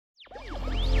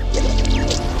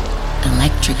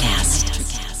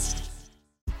Electrocast.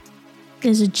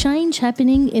 There's a change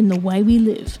happening in the way we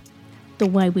live, the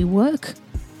way we work,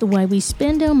 the way we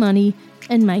spend our money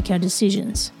and make our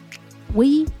decisions.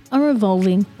 We are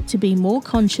evolving to be more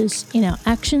conscious in our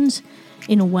actions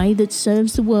in a way that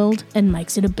serves the world and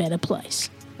makes it a better place.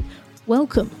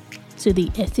 Welcome to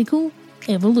the Ethical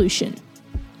Evolution.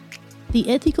 The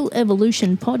Ethical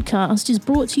Evolution podcast is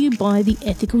brought to you by the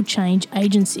Ethical Change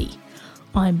Agency.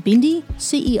 I'm Bindi,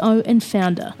 CEO and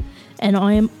founder, and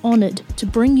I am honoured to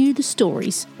bring you the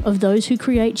stories of those who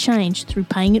create change through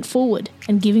paying it forward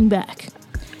and giving back.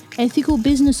 Ethical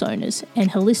business owners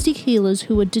and holistic healers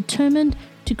who are determined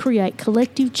to create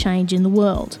collective change in the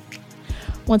world.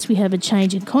 Once we have a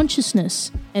change in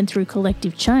consciousness, and through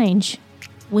collective change,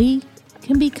 we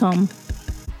can become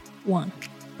one.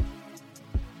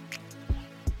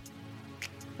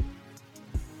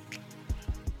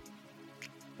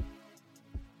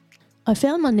 I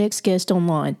found my next guest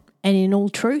online, and in all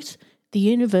truth, the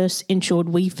universe ensured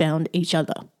we found each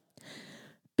other.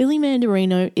 Billy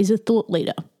Mandarino is a thought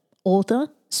leader, author,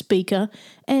 speaker,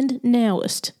 and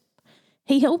Nowist.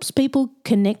 He helps people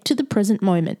connect to the present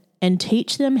moment and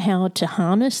teach them how to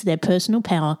harness their personal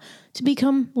power to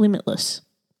become limitless.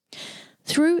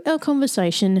 Through our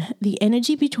conversation, the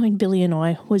energy between Billy and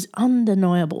I was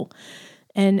undeniable,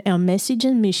 and our message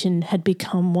and mission had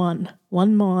become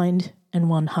one mind and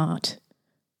one heart.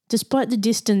 Despite the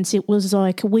distance, it was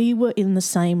like we were in the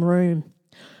same room.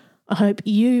 I hope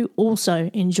you also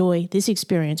enjoy this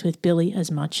experience with Billy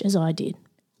as much as I did.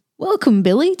 Welcome,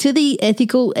 Billy, to the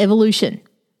Ethical Evolution.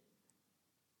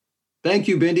 Thank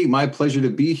you, Bindi. My pleasure to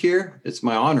be here. It's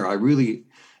my honor. I really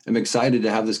am excited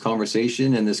to have this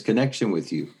conversation and this connection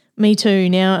with you. Me too.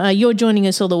 Now, you're joining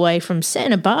us all the way from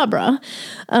Santa Barbara,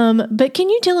 but can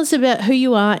you tell us about who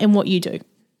you are and what you do?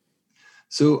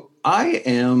 So I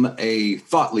am a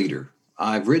thought leader.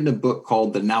 I've written a book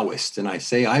called The Nowist, and I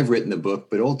say I've written the book,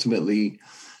 but ultimately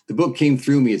the book came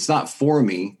through me. It's not for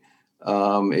me.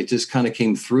 It just kind of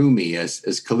came through me, as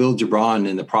Khalil Gibran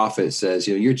in The Prophet says,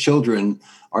 your children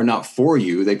are not for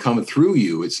you. They come through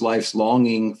you. It's life's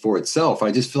longing for itself.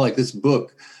 I just feel like this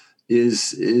book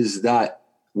is that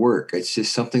work. It's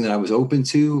just something that I was open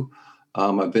to.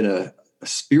 I've been a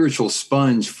spiritual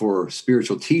sponge for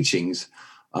spiritual teachings.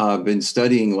 I've been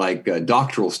studying like a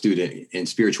doctoral student in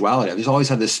spirituality. I've just always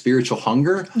had this spiritual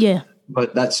hunger. Yeah.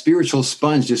 But that spiritual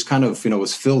sponge just kind of,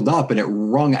 was filled up, and it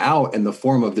wrung out in the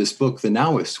form of this book, The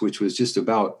Nowist, which was just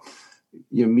about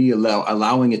me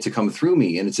allowing it to come through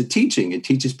me. And it's a teaching. It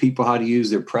teaches people how to use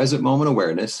their present moment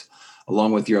awareness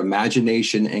along with your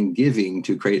imagination and giving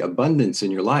to create abundance in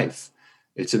your life.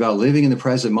 It's about living in the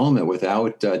present moment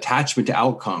without attachment to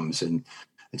outcomes and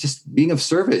just being of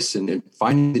service and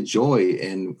finding the joy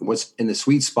in what's in the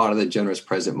sweet spot of the generous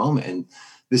present moment. And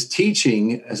this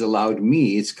teaching has allowed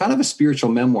me, it's kind of a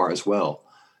spiritual memoir as well.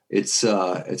 It's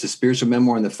a spiritual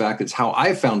memoir in the fact that it's how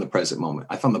I found the present moment.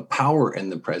 I found the power in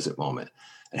the present moment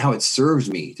and how it serves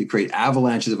me to create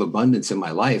avalanches of abundance in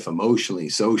my life, emotionally,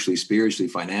 socially, spiritually,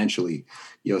 financially,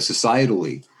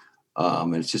 societally.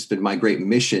 And it's just been my great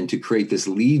mission to create this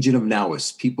legion of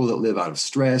Nowists, people that live out of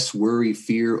stress, worry,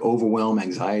 fear, overwhelm,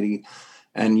 anxiety.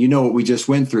 And what we just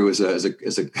went through as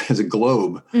a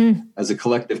globe, as a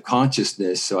collective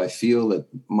consciousness. So I feel that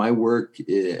my work,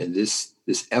 this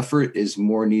effort is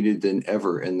more needed than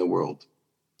ever in the world.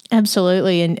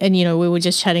 Absolutely. And we were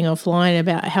just chatting offline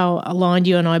about how aligned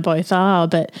you and I both are.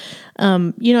 But,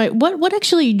 what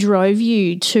actually drove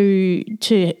you to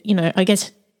I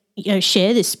guess,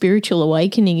 share this spiritual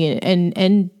awakening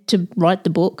and to write the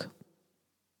book?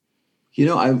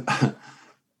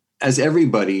 As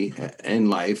everybody in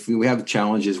life, we have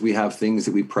challenges. We have things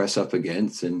that we press up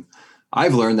against. And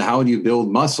I've learned that how do you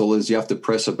build muscle is you have to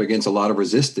press up against a lot of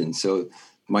resistance. So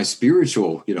my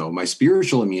spiritual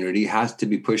immunity has to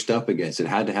be pushed up against. It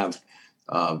had to have,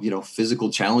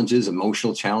 physical challenges,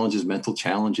 emotional challenges, mental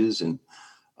challenges. And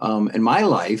in my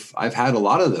life, I've had a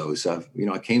lot of those. I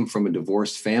came from a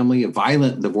divorced family, a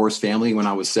violent divorced family when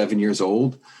I was 7 years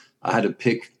old. I had to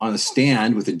pick on a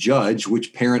stand with a judge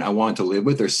which parent I wanted to live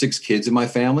with. There's 6 kids in my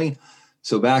family.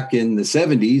 So back in the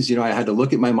 70s, I had to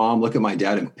look at my mom, look at my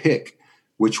dad, and pick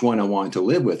which one I wanted to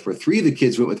live with. Where 3 of the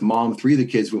kids went with mom, 3 of the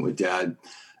kids went with dad.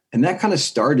 And that kind of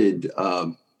started,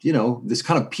 this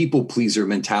kind of people pleaser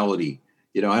mentality.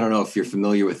 I don't know if you're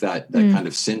familiar with that kind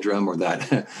of syndrome or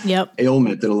that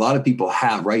ailment that a lot of people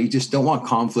have, right? You just don't want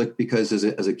conflict because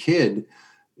as a kid,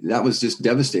 that was just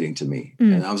devastating to me.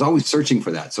 And I was always searching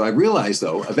for that. So I realized,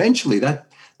 though, eventually that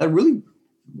really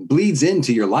bleeds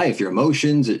into your life, your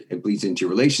emotions. It bleeds into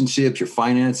your relationships, your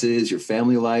finances, your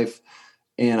family life.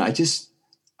 And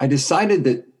I decided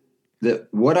that that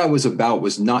what I was about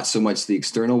was not so much the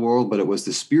external world, but it was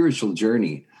the spiritual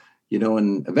journey,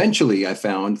 and eventually I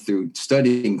found through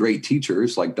studying great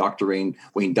teachers like Dr.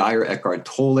 Wayne Dyer, Eckhart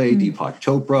Tolle, Deepak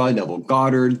Chopra, Neville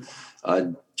Goddard,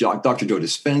 Dr. Joe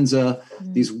Dispenza,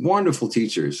 these wonderful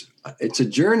teachers. It's a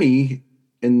journey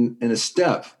in a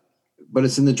step, but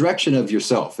it's in the direction of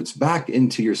yourself. It's back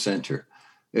into your center.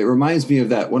 It reminds me of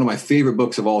that. One of my favorite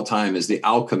books of all time is The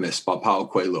Alchemist by Paulo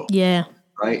Coelho. Yeah.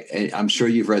 Right. And I'm sure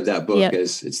you've read that book. Yep.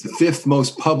 It's the 5th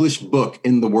most published book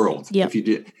in the world. Yep. If you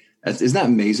did. Isn't that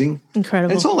amazing?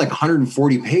 Incredible. And it's only like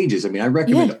 140 pages. I mean, I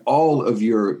recommend all of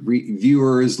your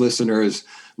viewers, listeners,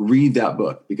 read that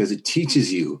book because it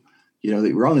teaches you,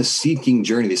 that we're on this seeking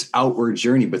journey, this outward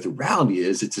journey. But the reality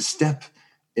is it's a step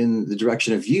in the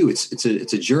direction of you. It's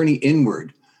a journey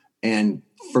inward. And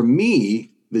for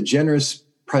me, the generous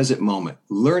present moment,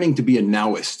 learning to be a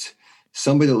Nowist,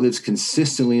 somebody that lives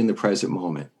consistently in the present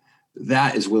moment,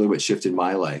 that is really what shifted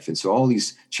my life. And so all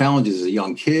these challenges as a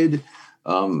young kid,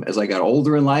 as I got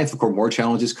older in life, of course, more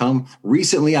challenges come.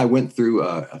 Recently, I went through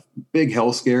a big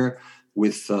health scare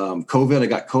with COVID. I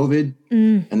got COVID.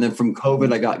 And then from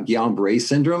COVID, I got Guillain-Barré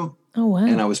syndrome. Oh, wow.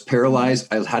 And I was paralyzed.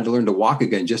 I had to learn to walk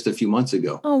again just a few months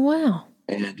ago. Oh, wow.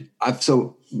 And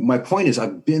so my point is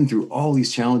I've been through all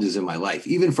these challenges in my life,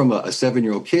 even from a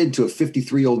 7-year-old kid to a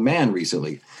 53-year-old man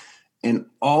recently. And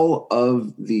all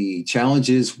of the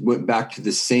challenges went back to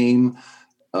the same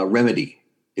remedy.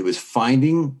 It was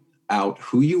finding out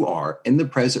who you are in the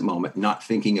present moment, not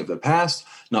thinking of the past,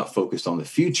 not focused on the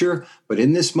future, but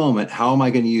in this moment, how am I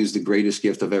going to use the greatest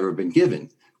gift I've ever been given,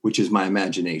 which is my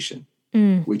imagination,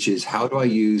 which is how do I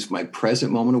use my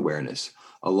present moment awareness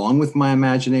along with my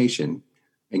imagination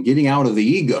and getting out of the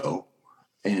ego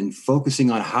and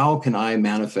focusing on how can I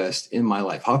manifest in my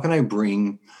life? How can I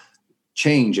bring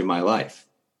change in my life,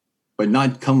 but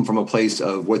not come from a place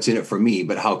of what's in it for me,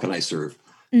 but how can I serve?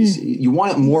 You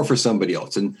want it more for somebody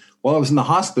else. And while I was in the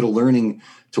hospital learning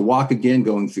to walk again,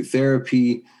 going through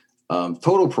therapy,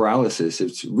 total paralysis,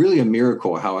 it's really a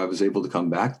miracle how I was able to come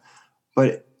back.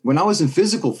 But when I was in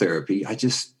physical therapy,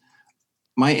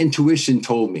 my intuition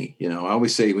told me, I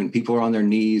always say when people are on their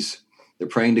knees, they're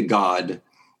praying to God,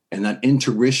 and that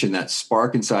intuition, that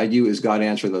spark inside you is God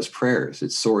answering those prayers.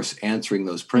 It's source answering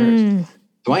those prayers.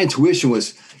 So my intuition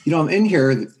was, I'm in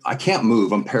here, I can't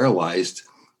move, I'm paralyzed,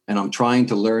 and I'm trying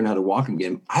to learn how to walk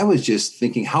again. I was just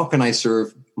thinking, how can I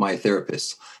serve my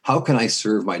therapists? How can I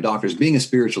serve my doctors? Being a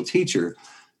spiritual teacher,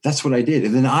 that's what I did.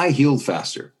 And then I healed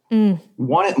faster.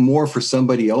 Want it more for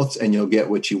somebody else and you'll get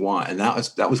what you want. And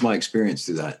that was my experience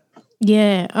through that.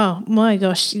 Yeah. Oh my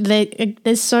gosh.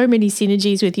 There's so many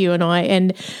synergies with you and I.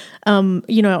 And,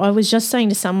 I was just saying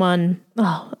to someone,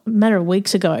 a matter of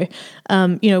weeks ago,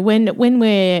 when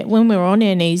we're on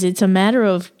our knees, it's a matter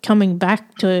of coming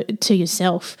back to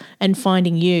yourself and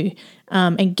finding you,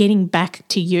 and getting back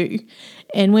to you.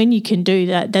 And when you can do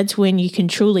that, that's when you can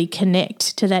truly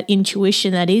connect to that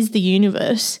intuition that is the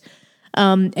universe.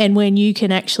 And when you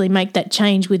can actually make that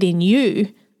change within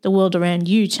you, the world around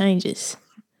you changes.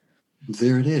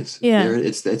 There it is. Yeah.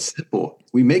 It's that simple.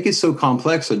 We make it so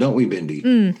complex, so don't we,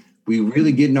 Bindi? We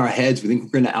really get in our heads. We think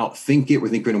we're going to outthink it. We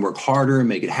think we're going to work harder and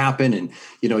make it happen and,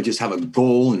 just have a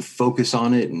goal and focus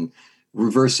on it and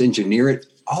reverse engineer it.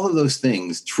 All of those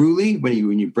things. Truly,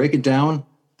 when you break it down,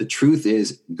 the truth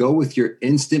is go with your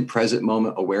instant present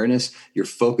moment awareness, your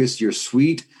focus, your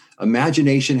sweet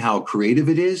imagination, how creative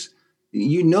it is.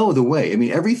 The way. I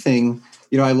mean, everything,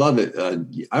 I love it.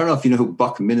 I don't know if you know who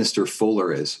Buckminster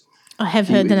Fuller is. I have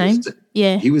heard the name.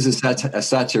 Yeah. He was a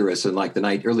satirist in like the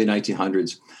early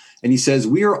 1900s. And he says,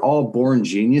 we are all born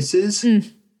geniuses,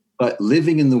 but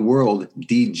living in the world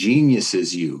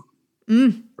de-geniuses you,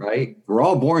 right? We're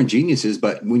all born geniuses,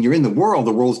 but when you're in the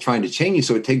world's trying to change you,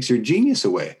 so it takes your genius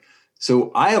away.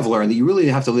 So I have learned that you really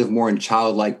have to live more in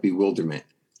childlike bewilderment.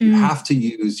 You have to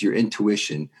use your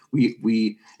intuition.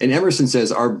 And Emerson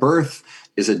says, our birth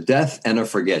is a death and a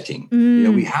forgetting.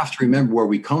 We have to remember where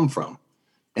we come from.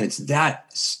 And it's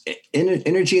that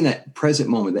energy in that present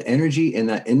moment, the energy and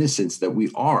that innocence that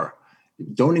we are,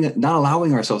 not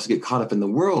allowing ourselves to get caught up in the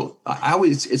world.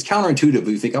 It's counterintuitive.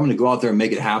 We think I'm going to go out there and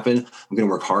make it happen. I'm going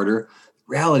to work harder.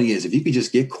 Reality is if you could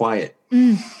just get quiet,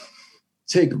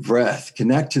 take a breath,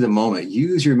 connect to the moment,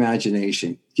 use your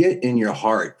imagination, get in your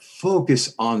heart,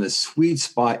 focus on the sweet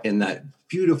spot in that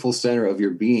beautiful center of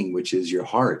your being, which is your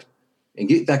heart, and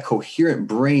get that coherent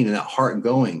brain and that heart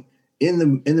going in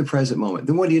the present moment.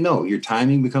 Then what do you know? Your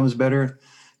timing becomes better.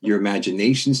 Your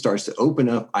imagination starts to open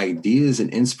up, ideas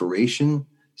and inspiration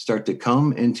start to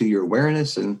come into your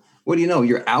awareness. And what do you know?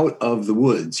 You're out of the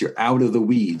woods. You're out of the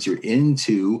weeds. You're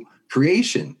into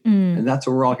creation. And that's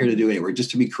what we're all here to do anyway,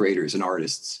 just to be creators and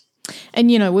artists. And,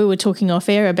 we were talking off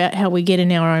air about how we get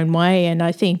in our own way. And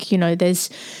I think,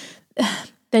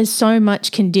 there's so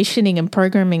much conditioning and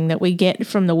programming that we get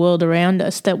from the world around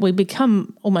us that we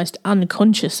become almost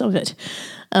unconscious of it.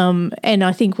 And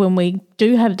I think when we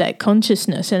do have that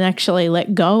consciousness and actually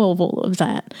let go of all of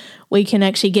that, we can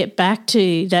actually get back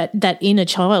to that inner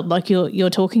child like you're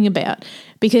talking about.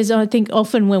 Because I think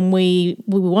often when we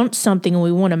want something and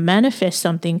we want to manifest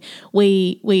something,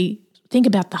 we think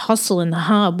about the hustle and the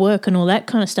hard work and all that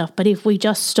kind of stuff. But if we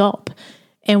just stop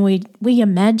and we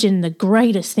imagine the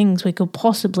greatest things we could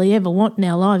possibly ever want in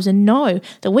our lives and know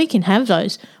that we can have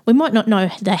those. We might not know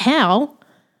the how,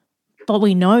 but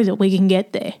we know that we can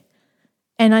get there.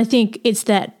 And I think it's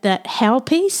that how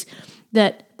piece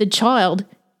that the child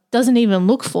doesn't even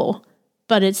look for,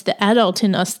 but it's the adult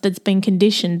in us that's been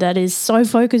conditioned that is so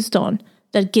focused on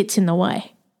that gets in the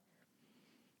way.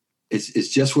 It's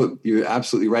just what you're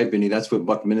absolutely right, Benny. That's what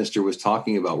Buckminster was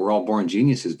talking about. We're all born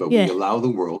geniuses, but we allow the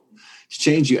world to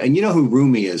change you. And you know who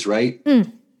Rumi is, right?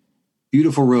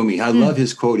 Beautiful Rumi. I love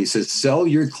his quote. He says, "Sell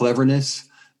your cleverness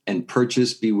and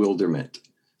purchase bewilderment."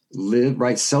 Live,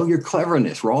 right? Sell your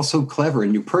cleverness. We're all so clever.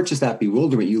 And you purchase that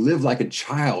bewilderment. You live like a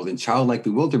child in childlike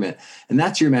bewilderment. And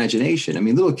that's your imagination. I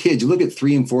mean, little kids, you look at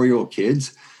 3 and 4-year-old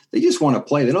kids, they just want to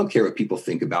play. They don't care what people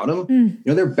think about them.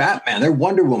 They're Batman, they're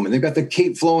Wonder Woman. They've got the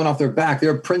cape flowing off their back.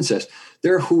 They're a princess.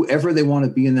 They're whoever they want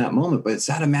to be in that moment. But it's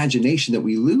that imagination that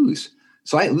we lose.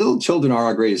 So little children are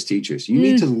our greatest teachers. You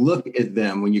need to look at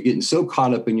them when you're getting so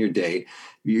caught up in your day.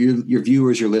 Your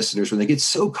viewers, your listeners, when they get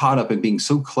so caught up in being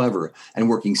so clever and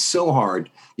working so hard,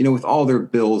 with all their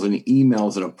bills and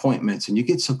emails and appointments, and you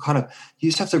get so caught up, you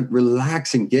just have to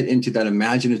relax and get into that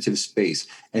imaginative space.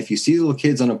 And if you see little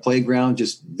kids on a playground,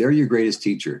 they're your greatest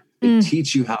teacher. They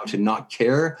teach you how to not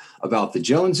care about the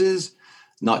Joneses,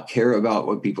 not care about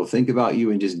what people think about you,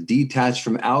 and just detach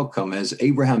from outcome. As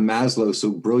Abraham Maslow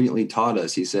so brilliantly taught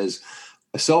us, he says,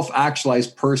 a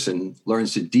self-actualized person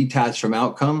learns to detach from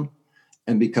outcome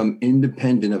and become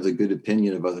independent of the good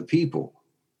opinion of other people.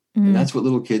 And that's what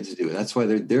little kids do. That's why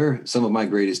they're some of my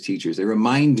greatest teachers. They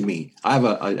remind me. I have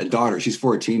a daughter. She's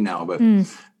 14 now, but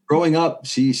growing up,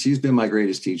 she's been my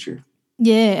greatest teacher.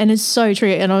 Yeah, and it's so true.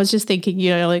 And I was just thinking,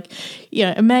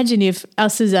 imagine if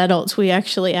us as adults, we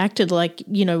actually acted like,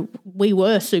 we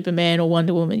were Superman or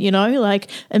Wonder Woman,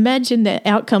 imagine the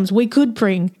outcomes we could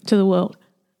bring to the world.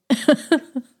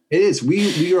 It is.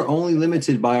 We are only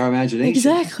limited by our imagination.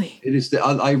 Exactly. It is.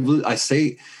 I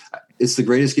say it's the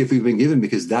greatest gift we've been given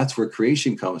because that's where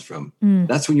creation comes from.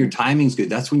 That's when your timing's good.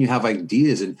 That's when you have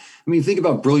ideas. And think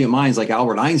about brilliant minds like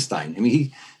Albert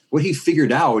Einstein. What he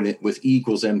figured out with E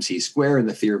equals MC squared and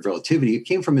the theory of relativity, it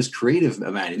came from his creative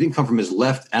mind. It didn't come from his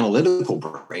left analytical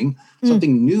brain.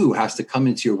 Something new has to come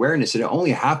into your awareness, and it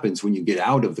only happens when you get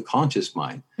out of the conscious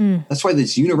mind. That's why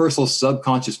this universal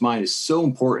subconscious mind is so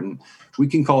important. We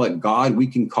can call it God. We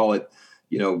can call it,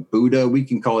 Buddha. We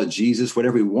can call it Jesus,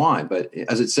 whatever we want. But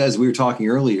as it says, we were talking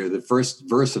earlier, the first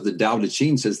verse of the Tao Te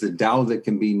Ching says the Tao that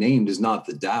can be named is not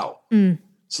the Tao.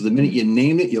 So the minute you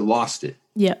named it, you lost it.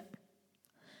 Yep.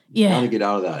 Yeah. You got to get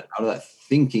out of that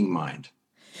thinking mind.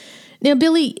 Now,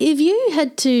 Billy, if you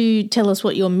had to tell us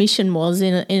what your mission was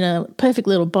in a perfect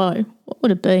little bow, what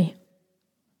would it be?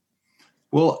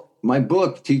 Well, my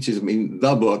book teaches me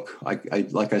the book. I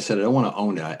like I said, I don't want to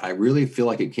own it. I really feel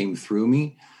like it came through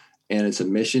me, and it's a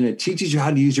mission. It teaches you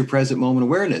how to use your present moment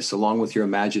awareness along with your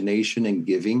imagination and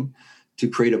giving to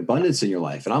create abundance in your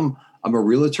life. And I'm a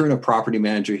realtor and a property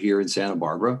manager here in Santa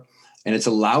Barbara, and it's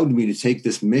allowed me to take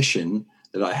this mission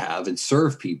that I have and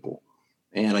serve people.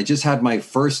 And I just had my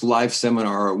first live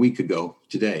seminar a week ago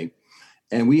today.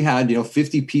 And we had,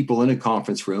 50 people in a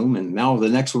conference room. And now the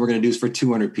next one we're going to do is for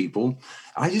 200 people.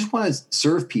 I just want to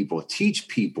serve people, teach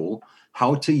people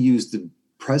how to use the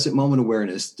present moment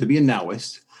awareness to be a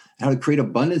Nowist, how to create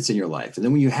abundance in your life. And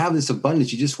then when you have this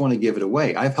abundance, you just want to give it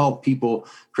away. I've helped people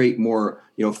create more,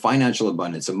 financial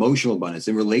abundance, emotional abundance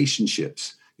in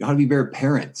relationships, how to be better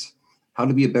parents, how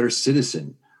to be a better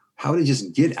citizen, how to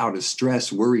just get out of stress,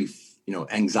 worry,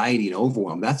 anxiety and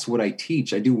overwhelm. That's what I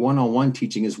teach. I do one-on-one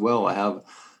teaching as well. I have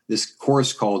this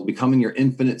course called Becoming Your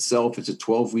Infinite Self. It's a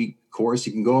 12-week course.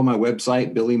 You can go on my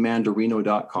website,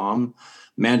 billymandarino.com.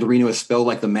 Mandarino is spelled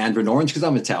like the mandarin orange because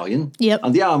I'm Italian. Yep.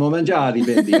 Andiamo mangiare,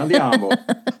 bendi, andiamo.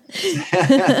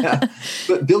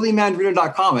 But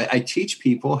billymandarino.com, I teach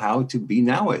people how to be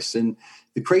Nowist. And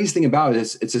the crazy thing about it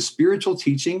is it's a spiritual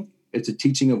teaching. It's a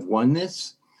teaching of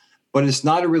oneness. But it's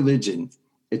not a religion.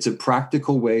 It's a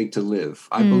practical way to live.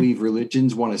 I believe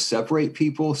religions want to separate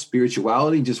people.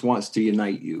 Spirituality just wants to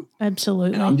unite you.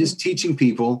 Absolutely. And I'm just teaching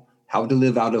people how to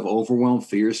live out of overwhelm,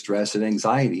 fear, stress, and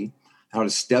anxiety, how to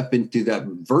step into that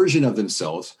version of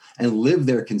themselves and live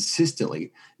there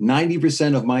consistently.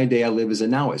 90% of my day I live as a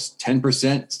nowist.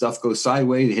 10% stuff goes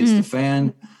sideways, it hits the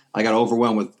fan. I got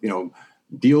overwhelmed with,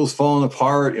 deals falling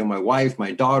apart, my wife,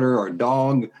 my daughter, our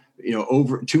dog,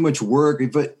 over too much work.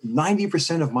 But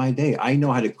 90% of my day, I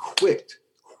know how to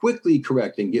quickly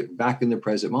correct and get back in the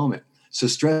present moment. So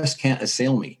stress can't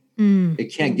assail me. It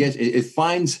can't it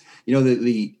finds,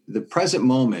 the present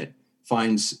moment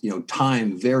finds,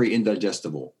 time very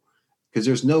indigestible because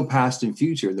there's no past and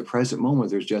future. In the present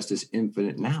moment, there's just this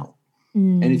infinite now.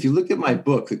 And if you look at my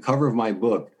book, the cover of my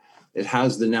book, it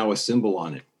has the Nowist symbol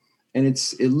on it. And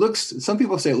some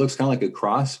people say it looks kind of like a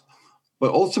cross,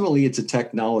 but ultimately it's a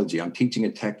technology. I'm teaching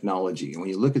a technology. And when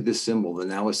you look at this symbol, the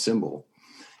Nowist symbol,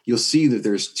 you'll see that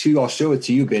there's two. I'll show it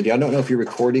to you, Bindi. I don't know if you're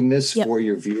recording this for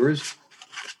your viewers,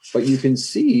 but you can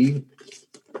see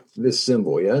this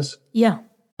symbol, yes? Yeah.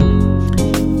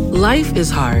 Life is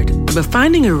hard, but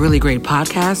finding a really great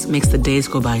podcast makes the days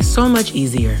go by so much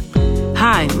easier.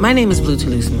 Hi, my name is Blue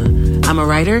Telusma. I'm a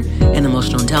writer, an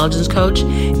emotional intelligence coach,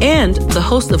 and the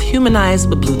host of Humanize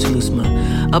with Blue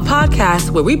Telusma, a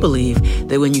podcast where we believe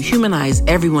that when you humanize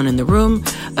everyone in the room,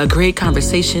 a great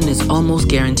conversation is almost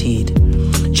guaranteed.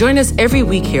 Join us every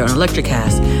week here on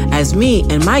Electricast as me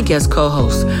and my guest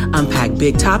co-hosts unpack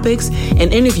big topics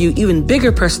and interview even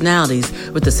bigger personalities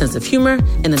with a sense of humor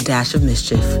and a dash of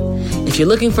mischief. If you're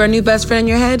looking for a new best friend in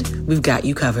your head, we've got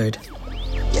you covered.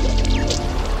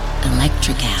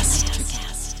 Electricast.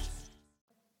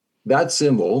 That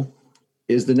symbol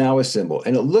is the Nowist symbol,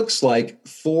 and it looks like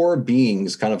four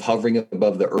beings kind of hovering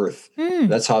above the earth.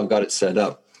 That's how I've got it set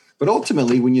up. But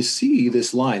ultimately, when you see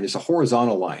this line, there's a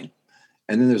horizontal line,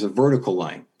 and then there's a vertical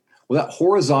line. Well, that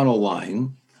horizontal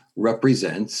line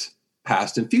represents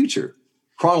past and future,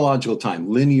 chronological time,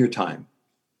 linear time,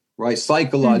 right?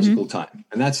 Psychological time.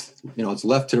 And that's, it's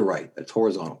left to the right. That's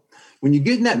horizontal. When you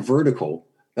get in that vertical,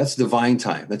 that's divine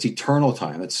time. That's eternal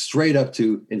time. That's straight up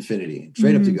to infinity,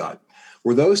 straight up to God.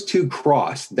 Where those two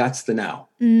cross, that's the now.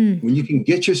 When you can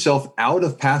get yourself out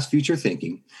of past, future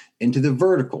thinking into the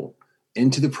vertical,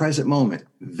 into the present moment,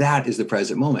 that is the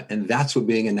present moment. And that's what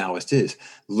being a Nowist is.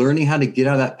 Learning how to get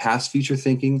out of that past, future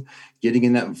thinking, getting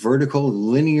in that vertical,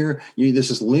 linear, there's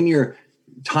this linear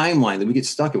timeline that we get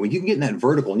stuck in. When you can get in that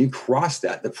vertical and you cross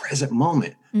that, the present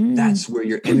moment, that's where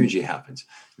your energy happens.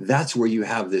 That's where you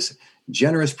have this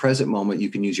generous present moment. You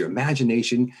can use your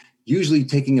imagination. Usually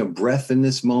taking a breath in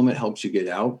this moment helps you get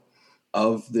out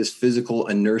of this physical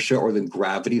inertia or the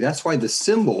gravity. That's why the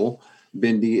symbol,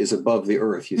 Bindi, is above the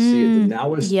earth. You see it. The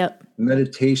Nowist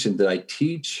meditation that I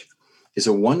teach is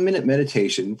a 1-minute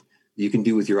meditation that you can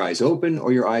do with your eyes open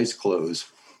or your eyes closed.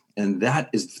 And that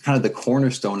is kind of the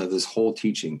cornerstone of this whole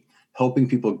teaching, helping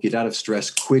people get out of stress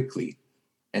quickly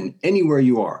and anywhere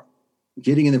you are.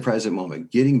 Getting in the present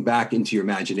moment, getting back into your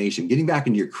imagination, getting back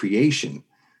into your creation.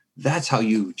 That's how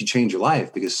you change your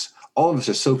life, because all of us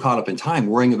are so caught up in time,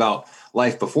 worrying about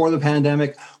life before the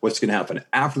pandemic, what's going to happen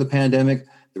after the pandemic.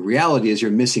 The reality is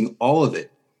you're missing all of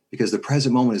it because the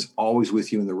present moment is always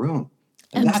with you in the room.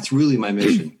 And that's really my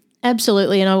mission.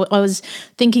 Absolutely. And I was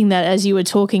thinking that as you were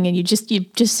talking, and you just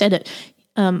said it.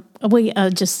 We are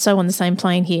just so on the same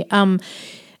plane here.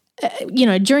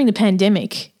 During the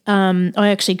pandemic, I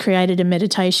actually created a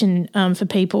meditation for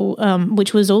people,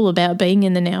 which was all about being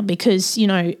in the now, because,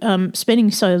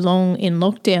 spending so long in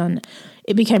lockdown,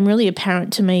 it became really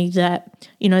apparent to me that,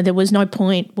 there was no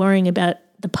point worrying about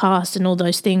the past and all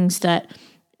those things that,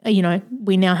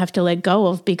 we now have to let go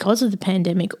of because of the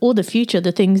pandemic, or the future,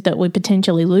 the things that we're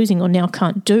potentially losing or now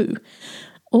can't do.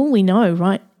 All we know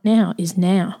right now is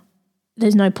now.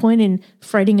 There's no point in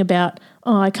fretting about,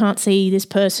 I can't see this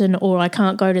person, or I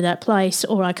can't go to that place,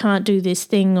 or I can't do this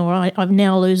thing, or I've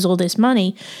now lose all this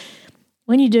money.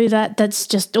 When you do that, that's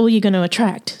just all you're going to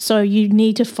attract. So you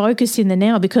need to focus in the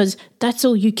now, because that's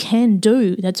all you can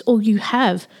do. That's all you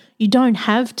have. You don't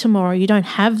have tomorrow. You don't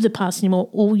have the past anymore.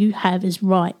 All you have is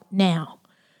right now.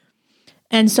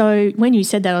 And so when you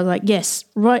said that, I was like, yes,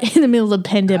 right in the middle of the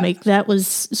pandemic, that was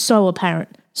so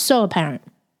apparent, so apparent.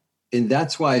 And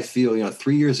that's why I feel,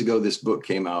 3 years ago, this book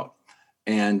came out.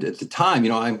 And at the time,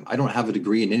 I don't have a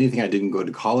degree in anything. I didn't go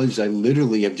to college. I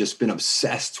literally have just been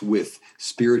obsessed with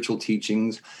spiritual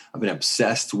teachings. I've been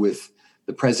obsessed with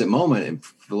the present moment. And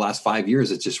for the last 5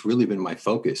 years, it's just really been my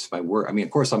focus, my work. I mean,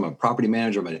 of course, I'm a property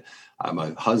manager. I'm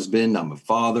a husband. I'm a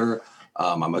father.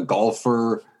 I'm a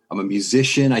golfer. I'm a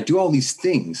musician. I do all these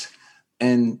things.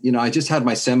 And, I just had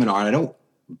my seminar, and I don't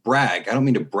brag. I don't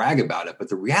mean to brag about it. But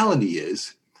the reality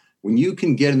is, when you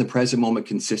can get in the present moment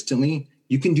consistently,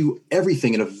 you can do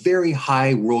everything at a very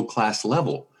high world-class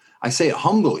level. I say it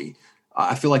humbly.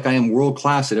 I feel like I am world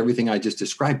class at everything I just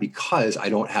described because I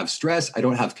don't have stress. I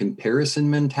don't have comparison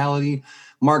mentality.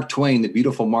 Mark Twain, the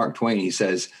beautiful Mark Twain, he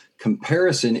says,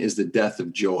 comparison is the death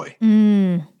of joy.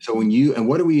 So and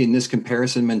what are we in this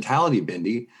comparison mentality,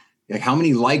 Bindi? Like, how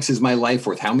many likes is my life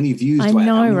worth? How many views do I have?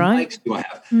 How many likes do I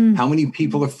have? How many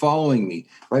people are following me?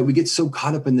 Right? We get so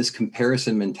caught up in this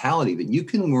comparison mentality that when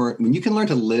you can learn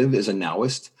to live as a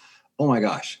Nowist, oh my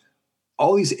gosh,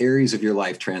 all these areas of your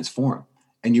life transform.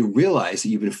 And you realize that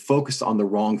you've been focused on the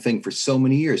wrong thing for so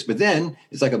many years. But then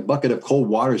it's like a bucket of cold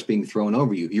water is being thrown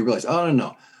over you. You realize, oh,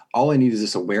 no. All I need is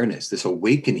this awareness, this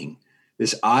awakening,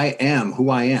 this I am who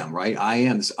I am, right?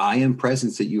 This I am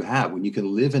presence that you have. When you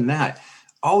can live in that,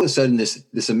 all of a sudden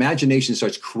this imagination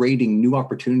starts creating new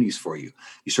opportunities for you.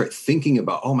 You start thinking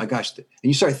about, oh my gosh, and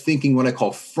you start thinking what I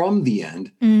call from the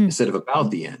end instead of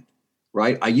about the end,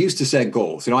 right? I used to set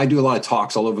goals. I do a lot of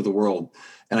talks all over the world.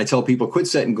 And I tell people, quit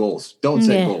setting goals. Don't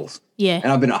set goals. Yeah.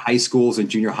 And I've been at high schools and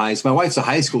junior highs. My wife's a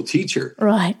high school teacher.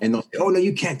 Right. And they'll say, oh, no,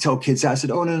 you can't tell kids that. I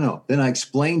said, oh, no. Then I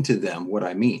explained to them what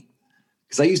I mean.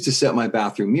 Because I used to set my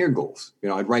bathroom mirror goals.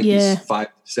 I'd write these 5,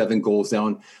 7 goals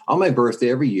down on my birthday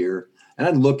every year. And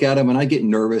I'd look at them and I'd get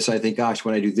nervous. I think, gosh,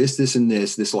 when I do this, this, and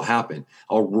this will happen.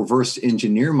 I'll reverse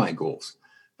engineer my goals.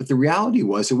 But the reality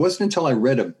was, it wasn't until I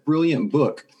read a brilliant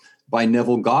book by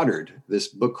Neville Goddard, this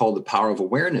book called The Power of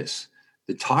Awareness,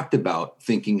 that talked about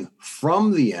thinking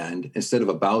from the end instead of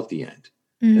about the end.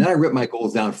 And then I ripped my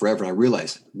goals down forever. And I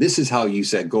realized this is how you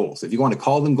set goals. If you want to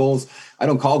call them goals, I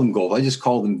don't call them goals. I just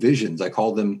call them visions. I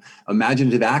call them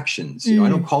imaginative actions. I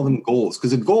don't call them goals,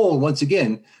 because a goal, once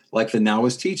again, like the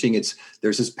Nowist teaching,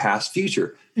 there's this past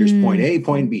future. Here's point A,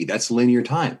 point B. That's linear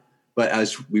time. But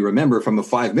as we remember from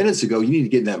 5 minutes ago, you need to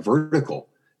get in that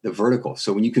the vertical.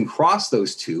 So when you can cross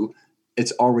those two,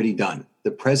 it's already done.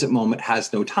 The present moment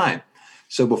has no time.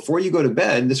 So before you go to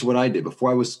bed, this is what I did.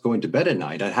 Before I was going to bed at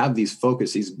night, I'd have these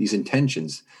focus, these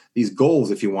intentions, these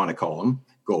goals, if you want to call them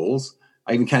goals.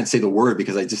 I even can't say the word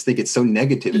because I just think it's so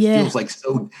negative. It feels like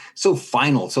so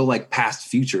final, so like past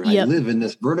future. And I live in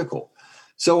this vertical.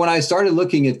 So when I started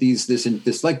looking at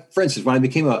this, like, for instance, when I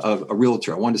became a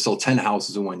realtor, I wanted to sell 10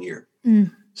 houses in 1 year.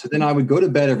 So then I would go to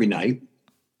bed every night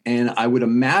and I would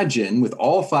imagine with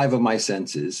all 5 of my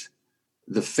senses,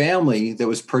 the family that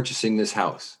was purchasing this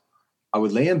house. I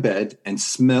would lay in bed and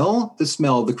smell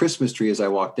of the Christmas tree as I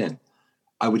walked in.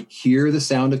 I would hear the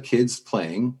sound of kids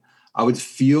playing. I would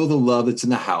feel the love that's in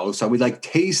the house. I would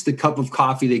taste the cup of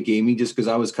coffee they gave me just because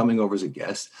I was coming over as a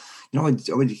guest. I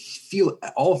would feel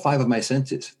all 5 of my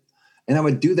senses. And I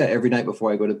would do that every night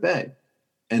before I go to bed.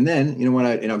 And then, when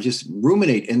I would just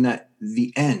ruminate in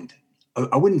the end.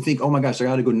 I wouldn't think, oh my gosh, I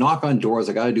got to go knock on doors.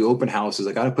 I got to do open houses.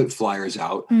 I got to put flyers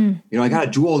out. I got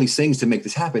to do all these things to make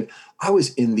this happen. I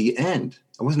was in the end.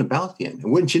 I wasn't about the end.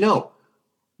 And wouldn't you know,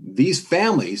 these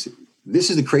families, this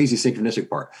is the crazy synchronistic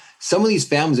part. Some of these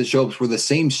families that show up were the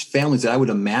same families that I would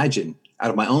imagine out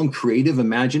of my own creative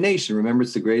imagination. Remember,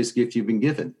 it's the greatest gift you've been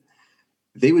given.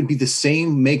 They would be the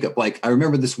same makeup. Like, I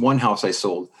remember this one house I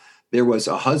sold. There was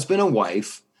a husband and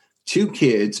wife, 2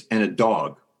 kids, and a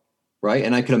dog. Right.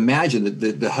 And I could imagine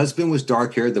that the husband was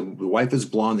dark hair. The wife was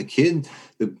blonde.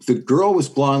 The girl was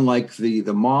blonde like the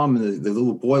mom, and the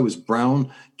little boy was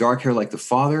brown, dark hair like the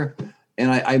father.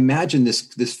 And I imagined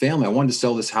this family. I wanted to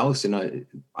sell this house. And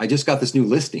I just got this new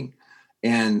listing.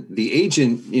 And the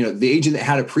agent that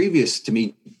had it previous to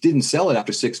me didn't sell it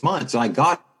after 6 months. And I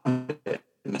got it.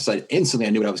 And I decided instantly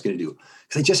I knew what I was going to do.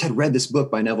 Because I just had read this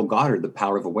book by Neville Goddard, The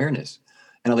Power of Awareness.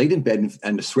 And I laid in bed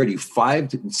and I swear to you,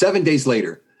 7 days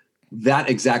later, that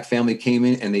exact family came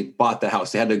in and they bought the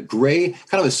house. They had a gray,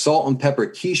 kind of a salt and pepper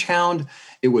quiche hound.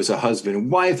 It was a husband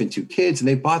and wife and 2 kids, and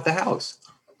they bought the house.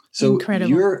 So Incredible.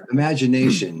 Your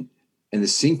imagination and the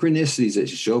synchronicities that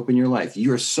show up in your life,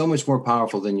 you are so much more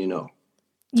powerful than you know.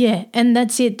 Yeah, and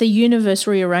that's it. The universe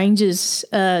rearranges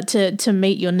to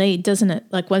meet your need, doesn't it?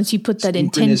 Like, once you put that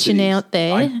intention out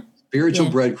there. Spiritual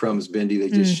breadcrumbs, Bindi, they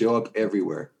just show up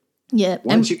everywhere. Yeah.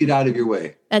 Once you get out of your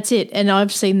way. That's it. And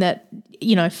I've seen that,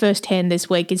 firsthand this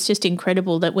week. It's just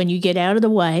incredible that when you get out of the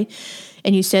way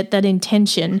and you set that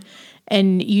intention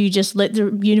and you just let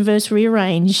the universe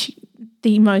rearrange,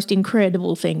 the most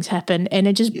incredible things happen, and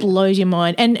it just blows your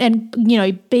mind. And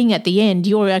being at the end,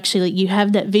 you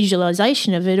have that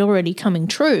visualization of it already coming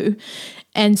true.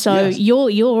 And so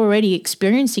you're already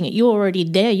experiencing it. You're already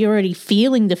there. You're already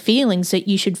feeling the feelings that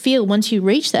you should feel once you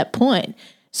reach that point.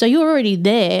 So you're already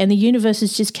there, and the universe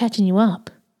is just catching you up.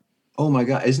 Oh, my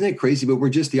God. Isn't it crazy? But we're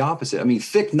just the opposite. I mean,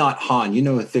 Thich Nhat Hanh, you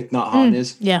know what Thich Nhat Hanh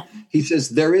is? Yeah. He says,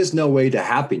 there is no way to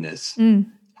happiness.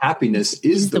 Happiness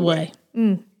is the way.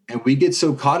 And And we get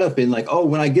so caught up in like, oh,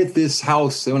 when I get this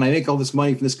house, when I make all this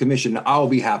money from this commission, I'll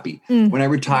be happy. When I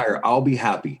retire, I'll be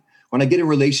happy. When I get a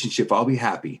relationship, I'll be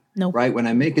happy. Nope. Right? When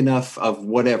I make enough of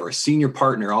whatever, senior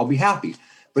partner, I'll be happy.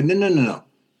 But no.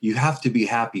 You have to be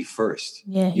happy first.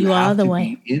 Yeah, you are the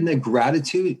way. Be in the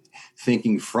gratitude,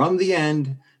 thinking from the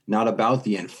end, not about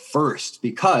the end first.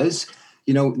 Because,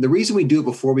 the reason we do it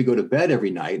before we go to bed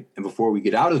every night and before we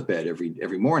get out of bed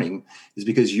every morning is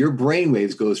because your brain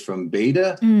waves goes from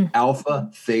beta,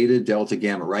 alpha, theta, delta,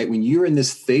 gamma, right? When you're in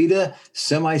this theta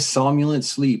semi-somnolent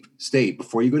sleep state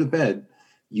before you go to bed,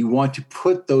 you want to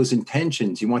put those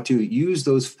intentions. You want to use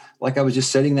those, like I was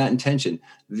just setting that intention,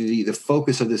 the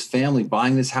focus of this family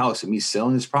buying this house and me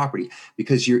selling this property,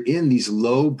 because you're in these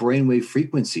low brainwave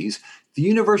frequencies. The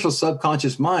universal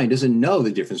subconscious mind doesn't know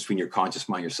the difference between your conscious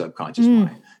mind and your subconscious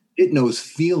mind. It knows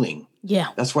feeling.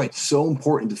 Yeah. That's why it's so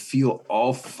important to feel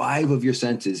all 5 of your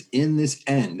senses in this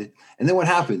end. And then what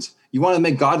happens? You want to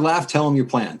make God laugh, tell him your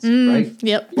plans, right?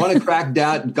 Yep. You want to crack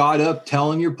God up, tell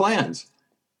him your plans.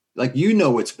 Like,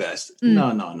 what's best.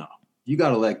 No. You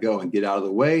got to let go and get out of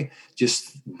the way.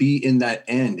 Just be in that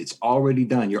end. It's already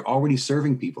done. You're already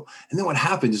serving people. And then what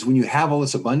happens is when you have all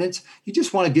this abundance, you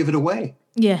just want to give it away.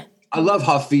 Yeah. I love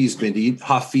Hafiz, Bindi.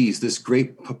 Hafiz, this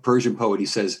great Persian poet. He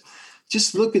says,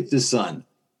 just look at the sun.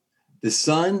 The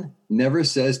sun never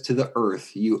says to the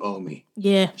earth, you owe me.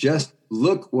 Yeah. Just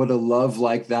look what a love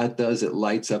like that does. It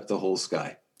lights up the whole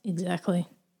sky. Exactly.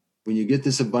 When you get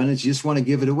this abundance, you just want to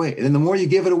give it away. And then the more you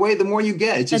give it away, the more you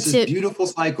get. It's just this beautiful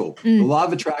cycle. The law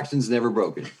of attraction is never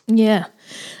broken. Yeah.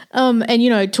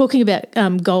 And, talking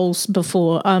about goals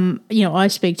before, I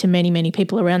speak to many, many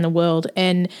people around the world,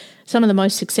 and some of the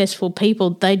most successful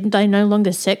people, they no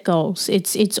longer set goals.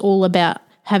 It's all about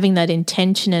having that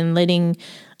intention and letting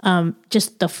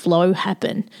just the flow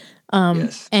happen.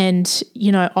 Yes. And,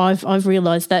 I've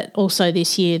realized that also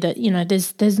this year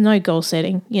that, there's no goal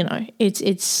setting,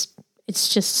 it's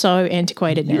just so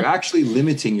antiquated now. You're actually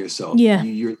limiting yourself. Yeah.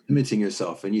 You're limiting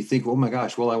yourself, and you think, oh my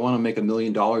gosh, well, I want to make $1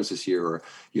 million this year, or,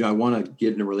 I want to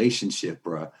get in a relationship,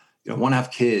 or, I want to have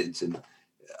kids. And,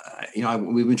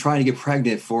 we've been trying to get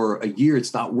pregnant for a year.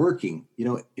 It's not working.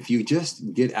 If you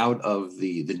just get out of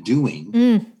the doing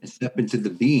and step into the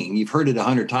being, you've heard it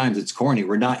 100 times. It's corny.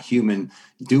 We're not human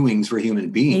doings. We're human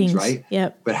beings, right?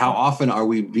 Yep. But how often are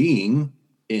we being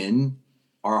in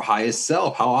our highest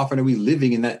self? How often are we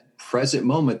living in that present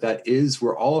moment that is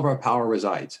where all of our power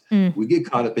resides? We get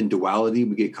caught up in duality.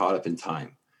 We get caught up in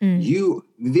time.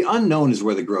 The unknown is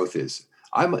where the growth is.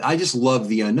 I just love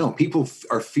the unknown. People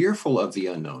are fearful of the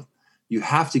unknown. You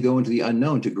have to go into the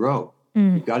unknown to grow.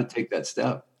 You've got to take that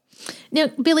step. Now,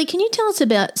 Billy, can you tell us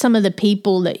about some of the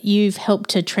people that you've helped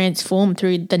to transform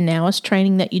through the Nowist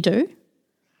training that you do?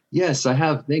 Yes, I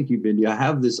have. Thank you, Bindi. I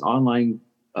have this online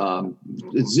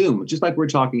it's Zoom, just like we're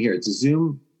talking here. It's a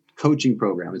Zoom coaching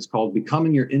program. It's called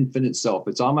Becoming Your Infinite Self.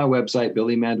 It's on my website,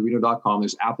 billymandarino.com.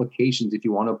 There's applications if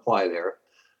you want to apply there.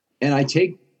 And I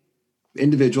take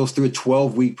individuals through a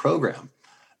 12-week program.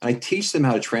 I teach them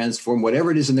how to transform whatever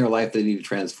it is in their life they need to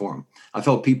transform. I've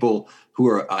helped people who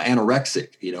are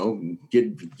anorexic,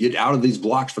 get out of these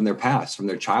blocks from their past, from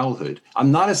their childhood.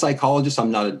 I'm not a psychologist.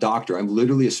 I'm not a doctor. I'm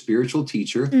literally a spiritual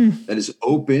teacher that is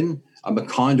open. I'm a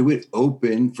conduit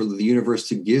open for the universe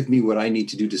to give me what I need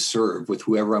to do to serve with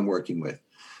whoever I'm working with.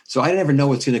 So I never know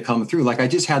what's going to come through. Like I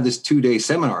just had this 2-day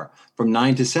seminar from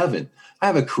 9 to 7. I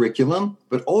have a curriculum,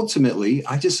 but ultimately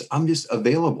I'm just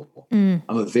available. I'm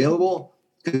available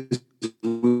because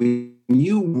when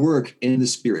you work in the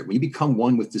spirit, when you become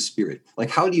one with the spirit, like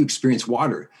how do you experience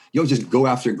water? You don't just go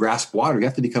after and grasp water. You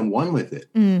have to become one with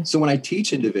it. So when I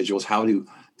teach individuals how to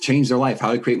change their life,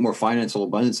 how to create more financial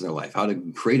abundance in their life, how to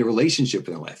create a relationship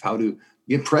in their life, how to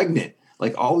get pregnant,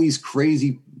 like all these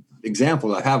crazy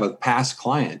examples I have of past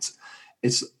clients,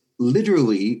 it's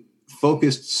literally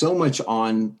focused so much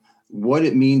on what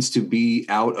it means to be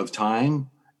out of time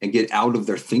and get out of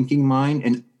their thinking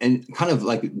mind. And kind of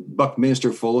like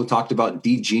Buckminster Fuller talked about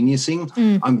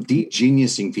de-geniusing. I'm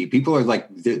de-geniusing people. People are like,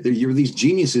 you're these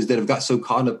geniuses that have got so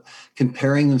caught up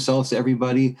comparing themselves to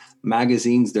everybody,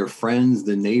 magazines, their friends,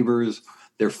 the neighbors,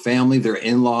 their family, their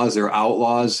in-laws, their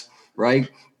outlaws, right?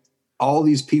 All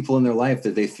these people in their life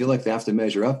that they feel like they have to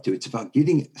measure up to. It's about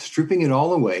stripping it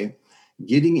all away,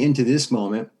 getting into this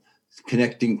moment,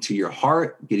 connecting to your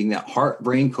heart, getting that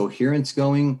heart-brain coherence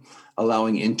going,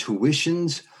 allowing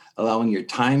intuitions, allowing your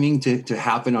timing to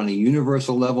happen on a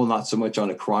universal level, not so much on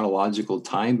a chronological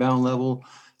time-bound level.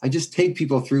 I just take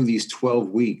people through these 12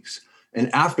 weeks.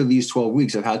 And after these 12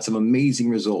 weeks, I've had some amazing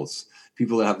results.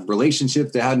 People that have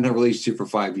relationships, they hadn't had a relationship for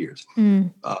 5 years.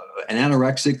 An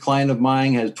anorexic client of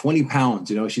mine has 20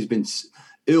 pounds. She's been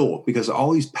ill because of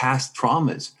all these past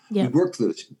traumas. Yeah. We work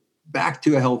those back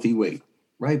to a healthy weight,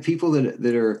 right? People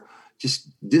that are just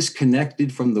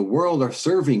disconnected from the world are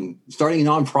starting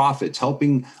nonprofits,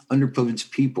 helping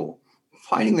underprivileged people,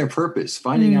 finding their purpose,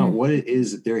 finding out what it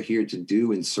is that they're here to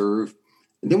do and serve.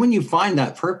 And then when you find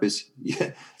that purpose,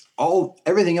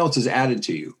 everything else is added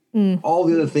to you. All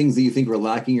the other things that you think are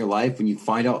lacking in your life, when you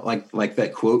find out, like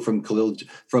that quote from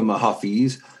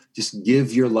Hafiz, just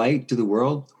give your light to the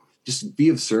world, just be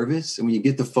of service. And when you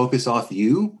get the focus off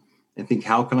you and think,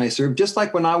 how can I serve? Just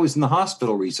like when I was in the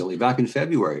hospital recently, back in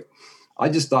February, I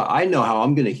just thought, I know how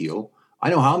I'm going to heal. I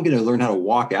know how I'm going to learn how to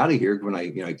walk out of here. When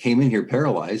I came in here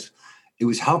paralyzed, it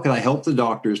was, how can I help the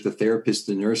doctors, the therapists,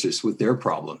 the nurses with their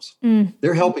problems?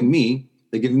 They're helping me.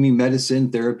 They're giving me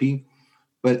medicine, therapy.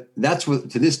 But that's what,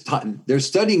 to this time, they're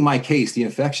studying my case. The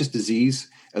infectious disease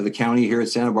of the county here at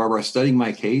Santa Barbara are studying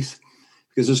my case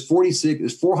because there's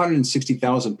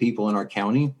 460,000 people in our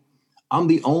county. I'm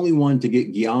the only one to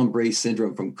get Guillain-Barré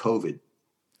syndrome from COVID.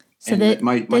 So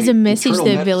there's a message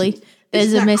there, Billy.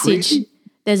 There's a message. Crazy?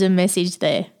 There's a message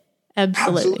there.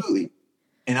 Absolutely.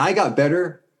 And I got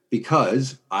better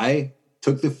because I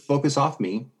took the focus off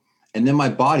me. And then my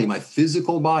body, my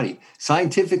physical body,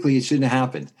 scientifically, it shouldn't have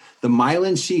happened. The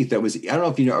myelin sheath that was, I don't know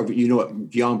if you know what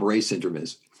Guillain-Barré syndrome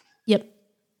is. Yep.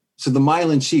 So the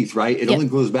myelin sheath, right? It only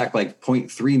goes back like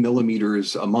 0.3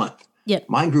 millimeters a month. Yep.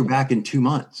 Mine grew back in 2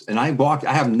 months. And I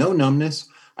have no numbness.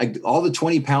 All the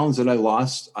 20 pounds that I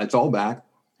lost, it's all back.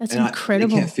 That's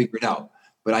incredible. I can't figure it out.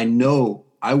 But I know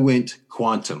I went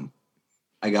quantum.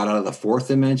 I got out of the fourth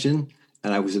dimension.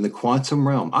 And I was in the quantum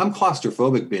realm. I'm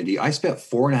claustrophobic, Bindi. I spent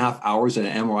 4.5 hours in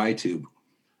an MRI tube.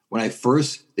 When they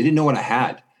didn't know what I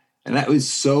had. And that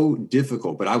was so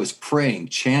difficult. But I was praying,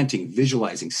 chanting,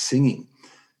 visualizing, singing,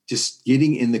 just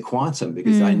getting in the quantum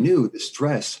because I knew the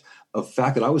stress of the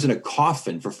fact that I was in a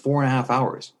coffin for 4.5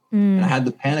 hours. And I had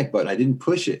the panic button. I didn't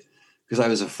push it because I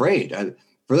was afraid.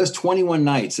 For those 21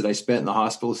 nights that I spent in the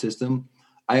hospital system,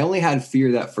 I only had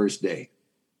fear that first day.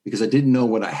 Because I didn't know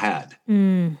what I had.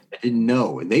 I didn't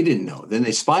know, and they didn't know. Then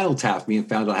they spinal tapped me and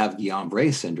found out I have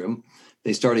Guillain-Barré syndrome.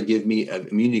 They started giving me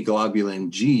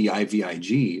immunoglobulin G,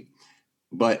 IVIG.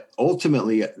 But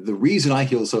ultimately, the reason I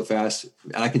healed so fast,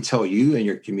 and I can tell you and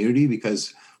your community,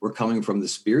 because we're coming from the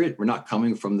spirit, we're not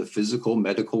coming from the physical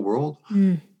medical world.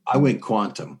 I went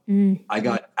quantum. I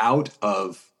got out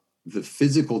of the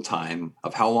physical time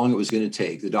of how long it was going to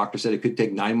take. The doctor said it could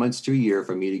take 9 months to a year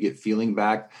for me to get feeling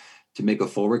back, to make a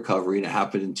full recovery, and it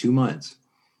happened in 2 months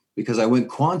because I went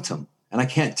quantum. And I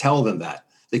can't tell them that.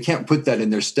 They can't put that in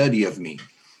their study of me.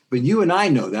 But you and I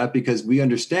know that because we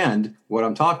understand what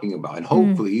I'm talking about. And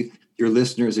hopefully your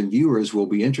listeners and viewers will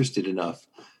be interested enough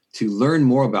to learn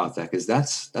more about that, because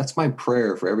that's my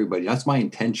prayer for everybody. That's my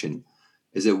intention,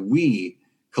 is that we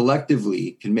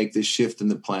collectively can make this shift in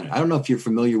the planet. I don't know if you're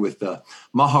familiar with the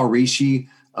Maharishi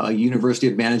University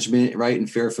of Management, right, in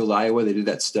Fairfield, Iowa. They did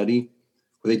that study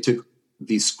where they took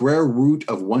the square root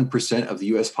of 1% of the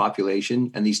U.S.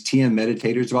 population, and these TM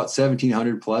meditators, about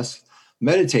 1,700 plus,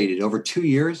 meditated over 2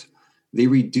 years. They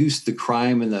reduced the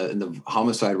crime and the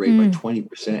homicide rate by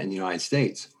 20% in the United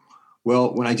States.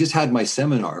 Well, when I just had my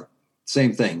seminar,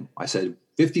 same thing. I said,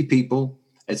 50 people,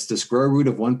 it's the square root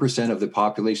of 1% of the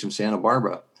population of Santa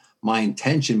Barbara. My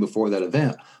intention before that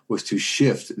event was to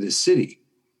shift this city,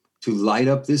 to light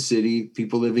up this city,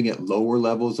 people living at lower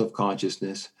levels of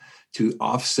consciousness, to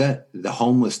offset the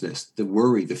homelessness, the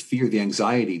worry, the fear, the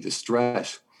anxiety, the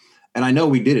stress. And I know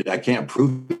we did it. I can't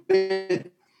prove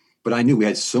it, but I knew we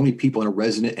had so many people in a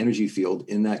resonant energy field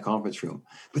in that conference room.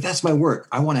 But that's my work.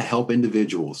 I want to help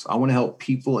individuals. I want to help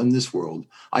people in this world.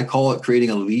 I call it creating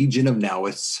a legion of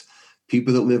Nowists,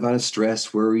 people that live out of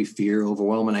stress, worry, fear,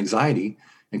 overwhelm, and anxiety,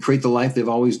 and create the life they've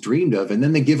always dreamed of. And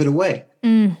then they give it away.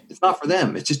 It's not for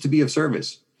them. It's just to be of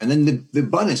service. And then the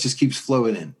abundance just keeps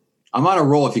flowing in. I'm on a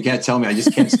roll. If you can't tell me, I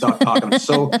just can't stop talking. I'm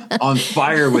so on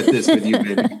fire with this with you,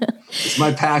 baby. It's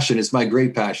my passion. It's my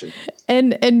great passion.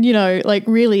 And you know, like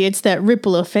really it's that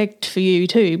ripple effect for you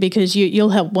too, because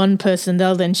you'll help one person,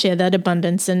 they'll then share that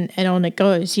abundance and on it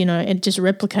goes, you know, it just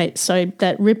replicates. So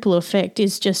that ripple effect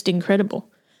is just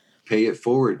incredible. Pay it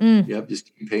forward. Yep,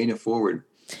 just keep paying it forward.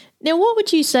 Now, what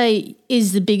would you say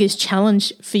is the biggest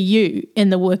challenge for you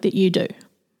in the work that you do?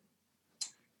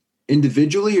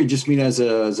 Individually, or just mean as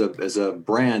a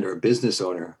brand or a business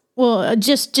owner? Well,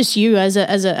 just you as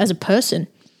a person.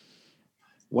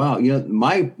 Wow, you know,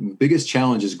 my biggest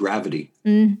challenge is gravity.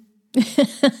 It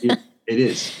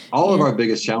is. All of our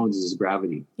biggest challenges is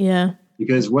gravity. Yeah.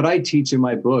 Because what I teach in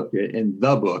my book, in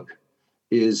the book,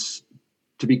 is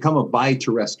to become a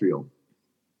bi-terrestrial.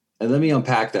 And let me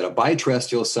unpack that. A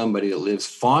biterrestrial is somebody that lives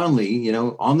fondly,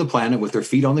 on the planet with their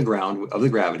feet on the ground of the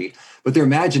gravity, but their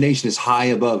imagination is high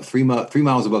above, 3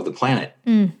 miles above the planet.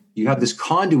 You have this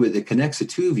conduit that connects the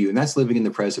two of you, and that's living in the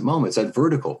present moment. It's that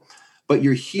vertical. But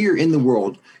you're here in the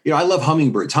world. I love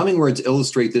hummingbirds. Hummingbirds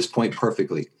illustrate this point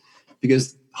perfectly,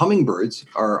 because hummingbirds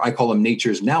I call them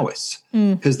nature's Nowists,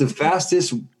 because the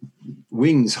fastest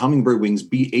hummingbird wings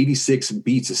beat 86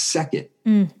 beats a second,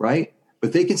 right?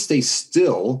 But they can stay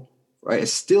still, right?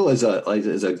 As still as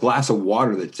a glass of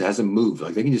water that hasn't moved.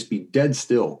 Like they can just be dead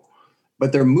still,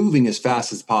 but they're moving as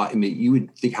fast as possible. I mean, you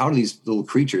would think, how do these little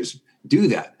creatures do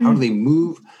that? How do they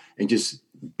move and just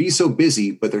be so busy,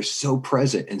 but they're so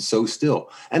present and so still?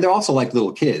 And they're also like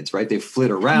little kids, right? They flit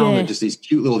around. Yeah. They're just these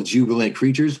cute little jubilant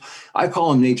creatures. I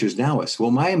call them nature's Nowists. Well,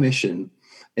 my mission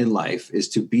in life is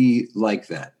to be like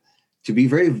that, to be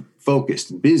very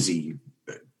focused, busy,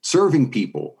 serving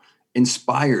people,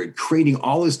 inspired, creating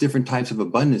all these different types of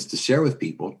abundance to share with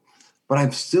people, but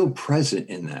I'm still present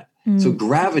in that. So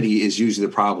gravity is usually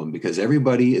the problem, because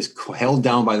everybody is held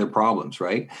down by their problems,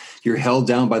 right? You're held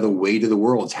down by the weight of the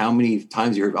world. It's how many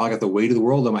times you heard, I got the weight of the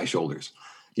world on my shoulders.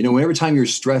 Every time you're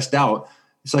stressed out,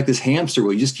 it's like this hamster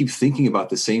wheel. You just keep thinking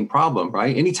about the same problem,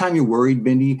 right? Anytime you're worried,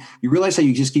 Bindi, you realize how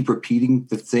you just keep repeating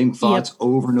the same thoughts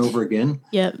over and over again.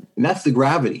 Yep. And that's the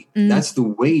gravity. That's the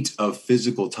weight of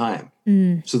physical time.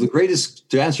 So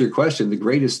to answer your question, the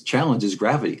greatest challenge is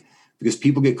gravity, because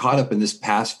people get caught up in this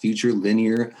past, future,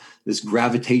 linear, this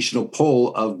gravitational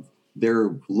pull of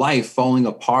their life falling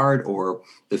apart, or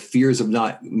the fears of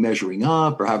not measuring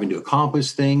up or having to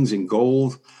accomplish things and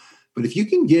goals. But if you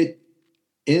can get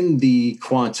in the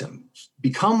quantum,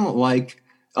 become like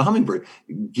a hummingbird,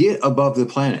 get above the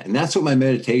planet. And that's what my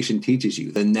meditation teaches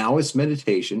you. The Nowist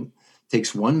meditation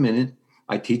takes 1 minute.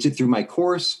 I teach it through my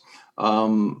course.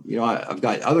 I've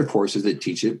got other courses that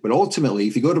teach it, but ultimately,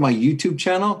 if you go to my YouTube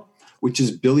channel, which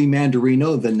is Billy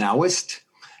Mandarino, the Nowist,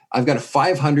 I've got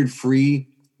 500 free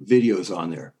videos on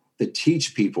there that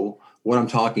teach people what I'm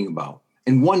talking about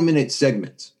in 1 minute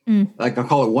segments. Like I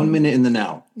call it 1 minute in the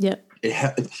now. Yep.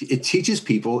 It teaches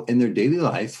people in their daily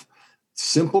life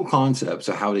simple concepts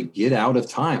of how to get out of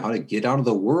time, how to get out of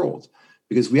the world,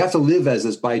 because we have to live as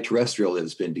this biterrestrial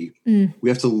lives, Bindi. We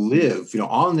have to live,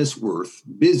 on this earth,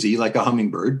 busy like a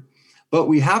hummingbird, but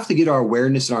we have to get our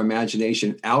awareness and our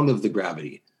imagination out of the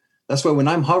gravity. That's why when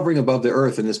I'm hovering above the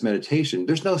earth in this meditation,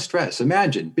 there's no stress.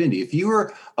 Imagine, Bindi, if you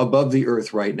were above the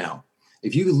earth right now,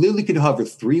 if you literally could hover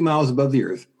 3 miles above the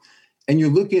earth, and you're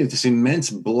looking at this immense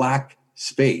black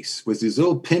space with these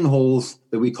little pinholes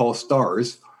that we call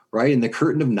stars, right, in the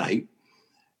curtain of night,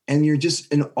 and you're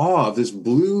just in awe of this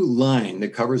blue line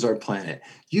that covers our planet,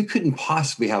 you couldn't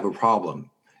possibly have a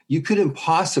problem. You couldn't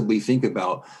possibly think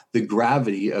about the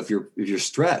gravity of your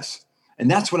stress. And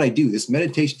that's what I do. This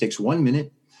meditation takes 1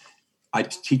 minute. I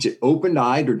teach it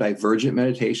open-eyed or divergent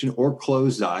meditation, or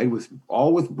closed-eyed with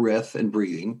breath and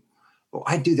breathing. Well,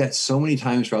 I do that so many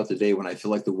times throughout the day when I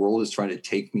feel like the world is trying to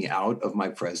take me out of my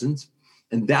presence.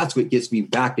 And that's what gets me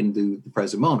back into the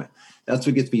present moment. That's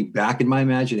what gets me back in my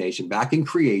imagination, back in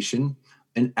creation,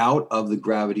 and out of the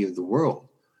gravity of the world.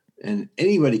 And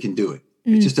anybody can do it.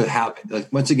 It's just a habit.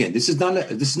 Like, once again, this is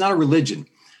not a religion.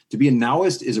 To be a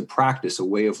Nowist is a practice, a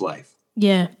way of life.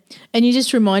 Yeah. And you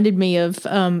just reminded me of,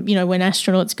 when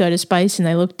astronauts go to space and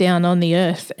they look down on the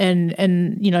Earth, and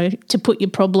to put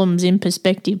your problems in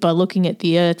perspective by looking at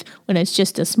the Earth when it's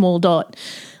just a small dot.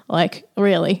 Like,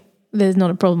 really, there's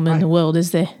not a problem in the world,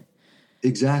 is there?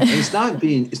 Exactly. It's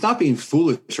not being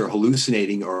foolish or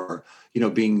hallucinating, or,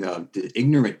 being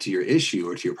ignorant to your issue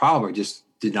or to your problem, or just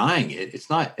denying it. It's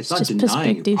not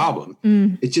denying your problem.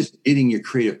 It's just getting your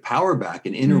creative power back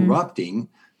and interrupting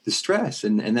the stress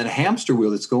and that hamster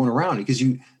wheel that's going around. Because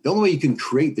the only way you can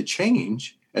create the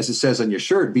change, as it says on your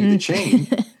shirt, be the change.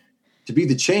 To be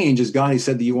the change, as Gandhi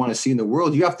said, that you want to see in the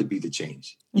world, you have to be the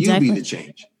change. Exactly. You be the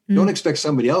change. Don't expect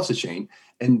somebody else to change.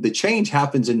 And the change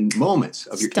happens in moments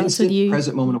of your instant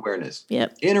present moment awareness.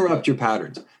 Yep. Interrupt your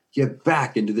patterns. Get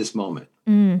back into this moment.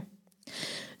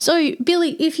 So,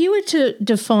 Billy, if you were to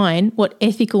define what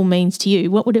ethical means to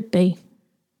you, what would it be?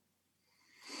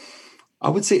 I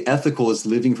would say ethical is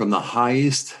living from the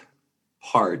highest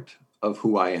part of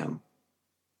who I am.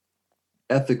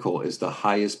 Ethical is the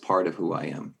highest part of who I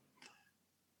am.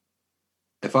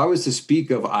 If I was to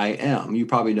speak of I am, you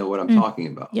probably know what I'm talking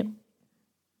about. Yep.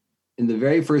 In the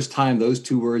very first time those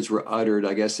two words were uttered,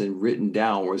 I guess, and written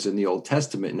down, was in the Old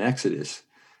Testament in Exodus,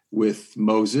 with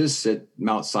Moses at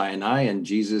Mount Sinai, and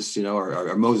Jesus,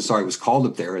 or Moses, was called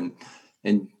up there,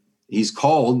 and he's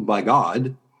called by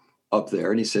God up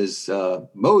there, and he says,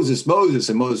 Moses, Moses,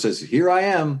 and Moses says, here I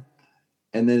am.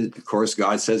 And then, of course,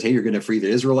 God says, hey, you're going to free the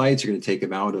Israelites. You're going to take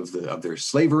them out of their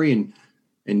slavery.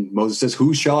 And Moses says,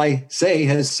 who shall I say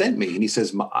has sent me? And he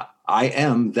says, I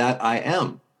am that I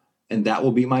am. And that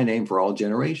will be my name for all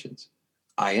generations.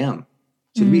 I am.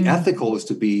 So to be ethical is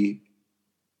to be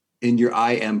in your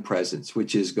I am presence,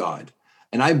 which is God.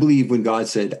 And I believe when God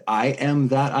said, I am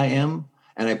that I am,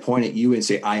 and I point at you and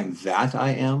say, I am that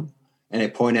I am, and I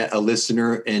point at a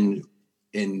listener in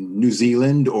New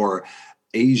Zealand or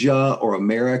Asia or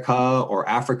America or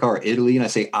Africa or Italy, and I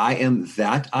say, I am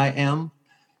that I am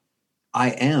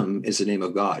is the name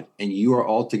of God. And you are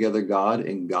altogether God,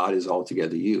 and God is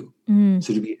altogether you.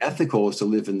 So to be ethical is to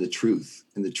live in the truth.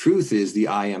 And the truth is the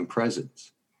I am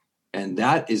presence. And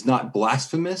that is not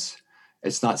blasphemous.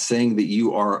 It's not saying that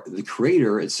you are the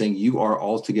creator. It's saying you are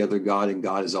altogether God and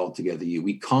God is altogether you.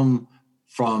 We come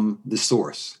from the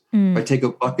source. If I take a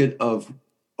bucket of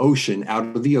ocean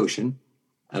out of the ocean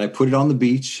and I put it on the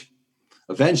beach,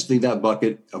 eventually that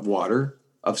bucket of water,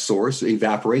 of source,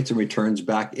 evaporates and returns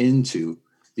back into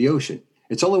the ocean.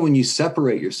 It's only when you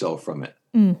separate yourself from it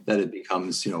that it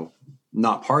becomes,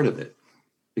 not part of it.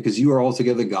 Because you are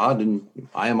altogether God and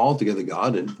I am altogether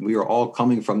God, and we are all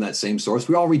coming from that same source.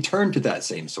 We all return to that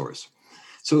same source.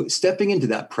 So stepping into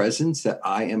that presence, that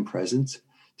I am presence,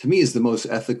 to me is the most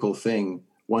ethical thing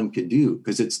one could do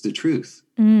because it's the truth.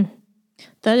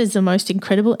 That is the most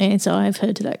incredible answer I've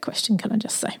heard to that question, can I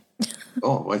just say?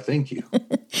 Oh, why, thank you.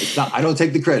 It's not, I don't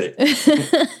take the credit.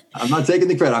 I'm not taking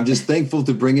the credit. I'm just thankful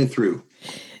to bring it through.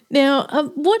 Now,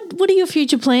 what are your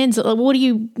future plans? What are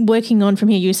you working on from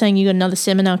here? You were saying you got another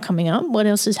seminar coming up. What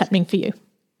else is happening for you?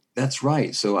 That's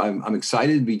right. So I'm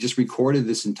excited. We just recorded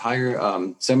this entire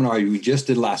seminar we just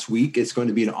did last week. It's going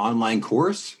to be an online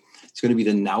course. It's going to be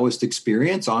the Nowist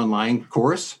Experience online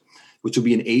course, which will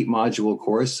be an 8-module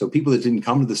course. So people that didn't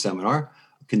come to the seminar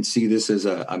can see this as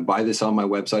I buy this on my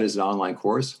website as an online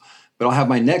course. But I'll have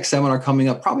my next seminar coming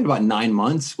up probably in about 9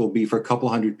 months. Will be for a couple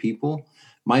hundred people.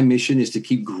 My mission is to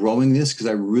keep growing this because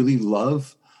I really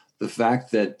love the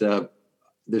fact that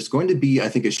there's going to be, I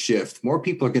think, a shift. More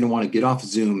people are going to want to get off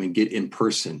Zoom and get in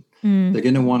person. They're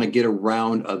going to want to get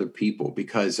around other people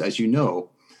because, as you know,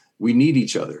 we need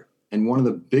each other. And one of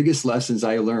the biggest lessons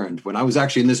I learned when I was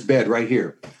actually in this bed right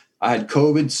here, I had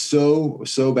COVID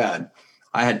so bad.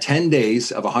 I had 10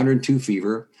 days of 102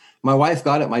 fever. My wife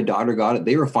got it. My daughter got it.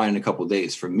 They were fine in a couple of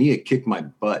days. For me, it kicked my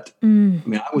butt. I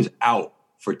mean, I was out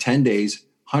for 10 days.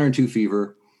 102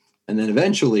 fever. And then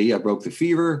eventually I broke the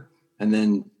fever. And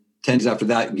then 10 days after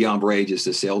that, Guillain-Barré just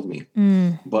assailed me.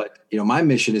 But, my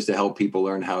mission is to help people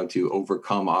learn how to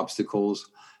overcome obstacles,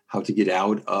 how to get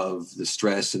out of the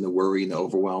stress and the worry and the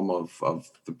overwhelm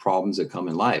of the problems that come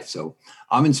in life. So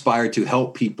I'm inspired to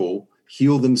help people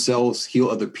heal themselves, heal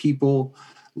other people,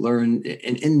 learn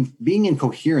and being in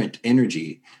coherent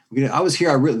energy. I was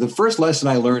here. The first lesson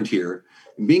I learned here,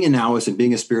 being a Nowist and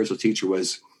being a spiritual teacher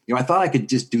was, I thought I could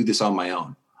just do this on my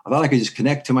own. I thought I could just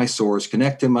connect to my source,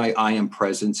 connect to my I am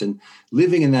presence and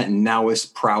living in that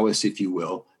Nowist prowess, if you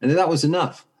will. And that was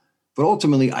enough. But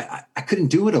ultimately, I couldn't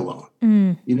do it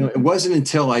alone. It wasn't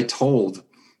until I told,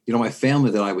 my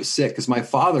family that I was sick because my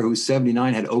father, who's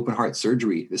 79, had open heart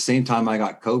surgery the same time I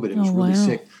got COVID and was really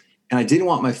sick. And I didn't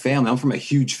want my family. I'm from a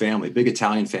huge family, big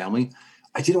Italian family.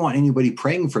 I didn't want anybody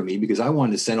praying for me because I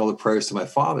wanted to send all the prayers to my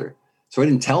father. So I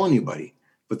didn't tell anybody.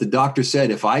 But the doctor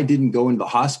said if I didn't go into the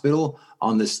hospital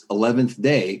on this 11th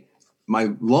day,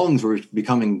 my lungs were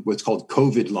becoming what's called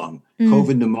COVID lung.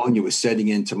 COVID pneumonia was setting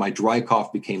into my dry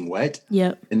cough became wet.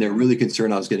 And they're really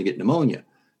concerned I was going to get pneumonia.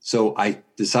 So I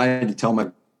decided to tell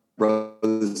my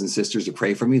brothers and sisters to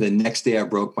pray for me. The next day I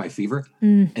broke my fever.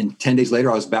 And 10 days later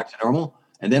I was back to normal.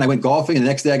 And then I went golfing. And the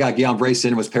next day I got Guillain-Barré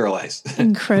syndrome and was paralyzed.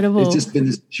 Incredible. It's just been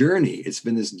this journey. It's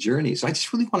been this journey. So I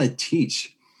just really want to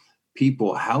teach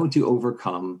people how to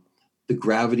overcome the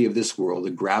gravity of this world, the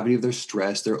gravity of their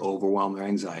stress, their overwhelm, their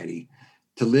anxiety,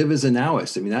 to live as a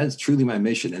Nowist. I mean, that is truly my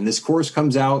mission. And this course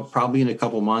comes out probably in a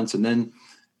couple months. And then,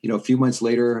 a few months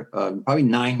later, probably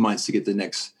 9 months to get the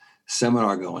next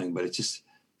seminar going. But it's just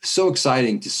so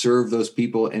exciting to serve those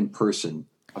people in person.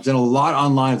 I've done a lot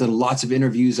online. I've done lots of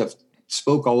interviews. I've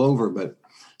spoke all over, but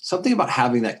something about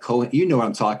having that you know what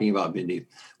I'm talking about, Bindi.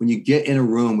 When you get in a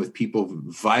room with people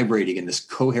vibrating in this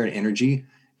coherent energy,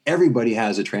 everybody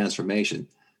has a transformation.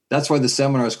 That's why the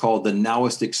seminar is called the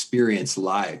Nowist Experience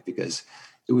Live, because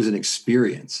it was an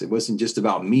experience. It wasn't just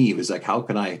about me. It was like, how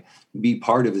can I be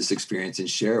part of this experience and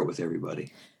share it with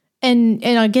everybody? And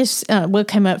I guess what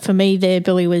came up for me there,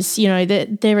 Billy, was,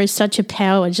 that there is such a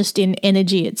power just in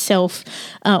energy itself,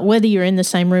 whether you're in the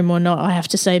same room or not, I have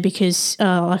to say, because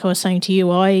like I was saying to you,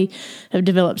 I have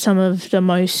developed some of the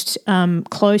most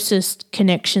closest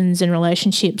connections and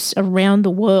relationships around the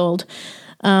world.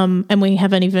 And we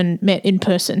haven't even met in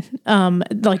person.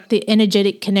 Like the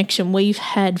energetic connection we've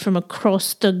had from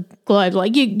across the globe,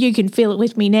 like you can feel it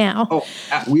with me now. Oh,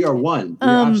 we are one. We're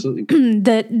absolutely one.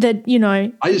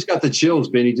 That I just got the chills,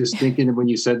 Benny, just thinking when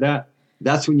you said that.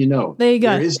 That's when you know. There you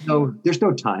go. There's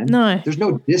no time. No. There's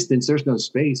no distance. There's no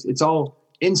space. It's all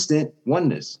instant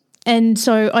oneness. And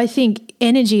so I think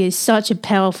energy is such a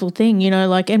powerful thing,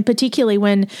 and particularly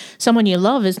when someone you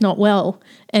love is not well,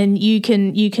 and you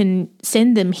can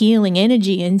send them healing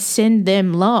energy and send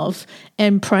them love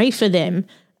and pray for them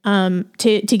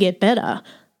to get better.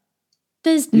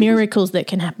 There's miracles that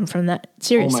can happen from that.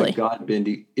 Seriously. Oh my God,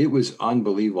 Bindi, it was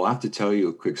unbelievable. I have to tell you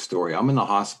a quick story. I'm in the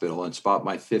hospital, and it's about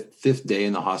my fifth day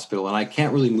in the hospital, and I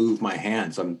can't really move my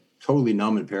hands. I'm totally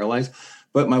numb and paralyzed.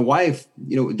 But my wife,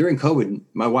 during COVID,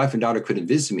 my wife and daughter couldn't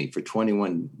visit me for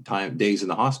 21 days in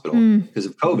the hospital because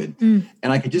of COVID.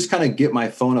 And I could just kind of get my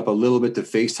phone up a little bit to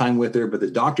FaceTime with her, but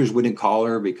the doctors wouldn't call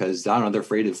her because, I don't know, they're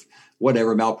afraid of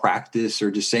whatever, malpractice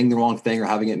or just saying the wrong thing or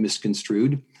having it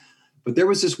misconstrued. But there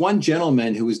was this one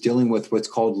gentleman who was dealing with what's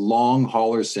called long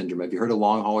hauler syndrome. Have you heard of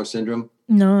long hauler syndrome?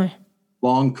 No.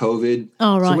 Long COVID.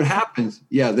 Oh, right. So what happens?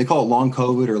 Yeah, they call it long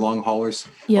COVID or long haulers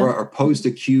or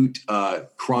post-acute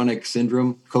chronic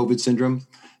syndrome, COVID syndrome.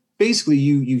 Basically,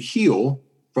 you heal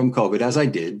from COVID, as I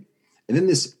did, and then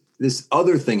this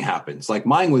other thing happens. Like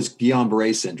mine was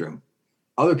Guillain-Barré syndrome.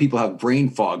 Other people have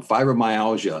brain fog,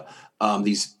 fibromyalgia,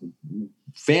 these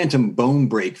phantom bone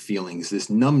break feelings, this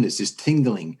numbness, this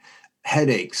tingling,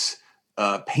 headaches,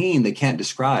 pain they can't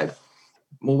describe.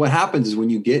 Well, what happens is when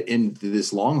you get into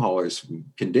this long haulers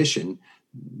condition,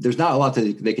 there's not a lot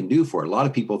that they can do for it. A lot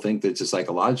of people think that it's a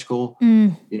psychological,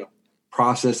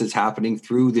 process that's happening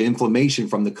through the inflammation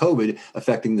from the COVID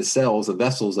affecting the cells, the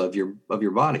vessels of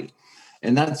your body.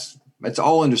 And that's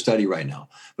all under study right now.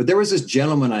 But there was this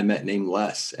gentleman I met named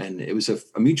Les, and it was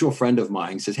a mutual friend of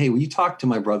mine. He says, "Hey, will you talk to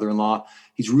my brother-in-law?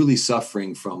 He's really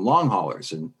suffering from long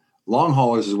haulers." And long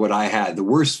haulers is what I had. The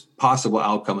worst possible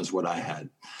outcome is what I had.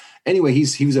 Anyway,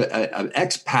 he was an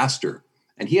ex-pastor,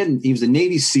 and he was a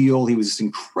Navy SEAL. He was this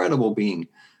incredible being.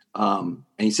 And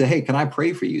he said, "Hey, can I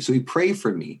pray for you?" So he prayed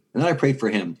for me, and then I prayed for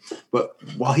him. But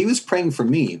while he was praying for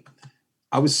me,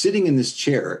 I was sitting in this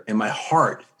chair, and my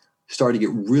heart started to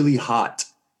get really hot,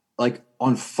 like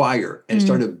on fire, and it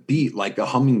started to beat like a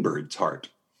hummingbird's heart.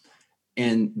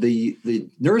 And the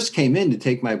nurse came in to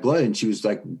take my blood, and she was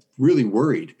like really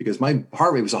worried because my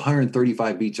heart rate was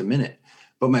 135 beats a minute.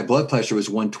 But my blood pressure was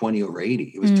 120 over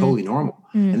 80. It was totally normal.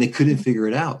 And they couldn't figure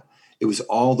it out. It was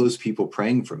all those people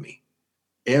praying for me.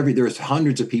 There was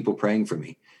hundreds of people praying for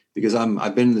me because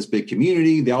I've been in this big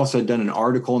community. They also had done an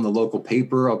article in the local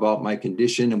paper about my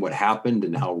condition and what happened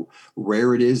and how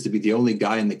rare it is to be the only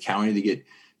guy in the county to get,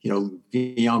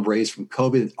 Guillain-Barré from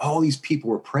COVID. All these people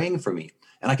were praying for me,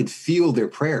 and I could feel their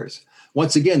prayers.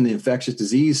 Once again, the Infectious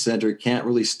Disease Center can't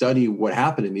really study what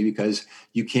happened to me because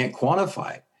you can't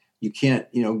quantify it. You can't,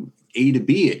 A to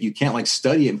B it. You can't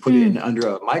study it and put it under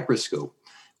a microscope.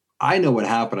 I know what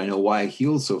happened. I know why I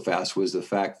healed so fast was the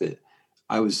fact that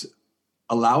I was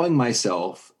allowing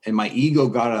myself, and my ego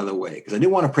got out of the way because I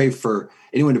didn't want to pray for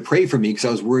anyone to pray for me because I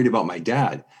was worried about my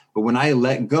dad. But when I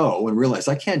let go and realized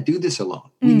I can't do this alone,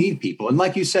 we need people. And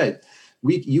like you said,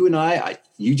 you and I,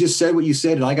 you just said what you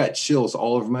said, and I got chills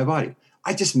all over my body.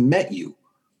 I just met you,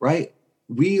 right?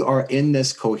 We are in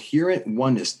this coherent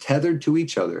oneness, tethered to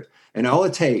each other. And all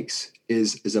it takes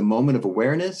is a moment of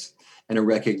awareness and a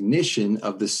recognition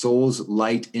of the soul's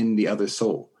light in the other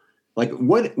soul. Like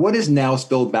what is now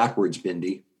spelled backwards,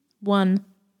 Bindi? One.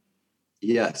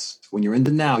 Yes. When you're in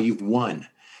the now, you've won.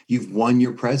 You've won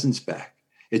your presence back.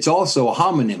 It's also a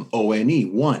homonym, O-N-E,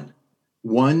 one.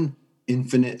 One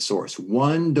infinite source,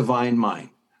 one divine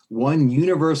mind, one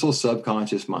universal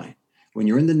subconscious mind. When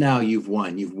you're in the now, you've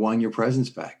won. You've won your presence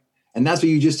back. And that's what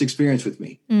you just experienced with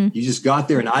me. You just got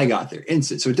there and I got there.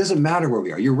 Instant. So it doesn't matter where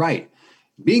we are. You're right.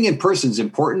 Being in person is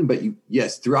important, but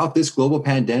yes, throughout this global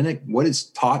pandemic, what it's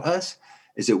taught us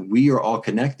is that we are all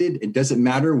connected. It doesn't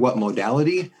matter what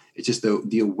modality. It's just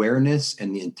the awareness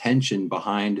and the intention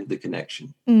behind the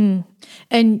connection. And,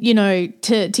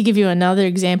 to give you another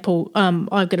example,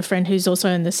 I've got a friend who's also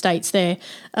in the States there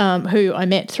who I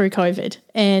met through COVID.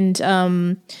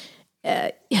 And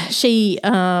she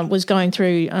was going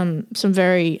through some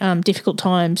very difficult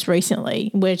times recently,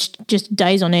 which just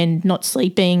days on end, not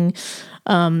sleeping,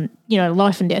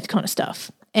 life and death kind of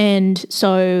stuff. And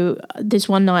so this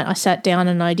one night I sat down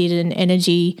and I did an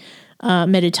energy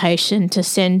meditation to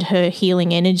send her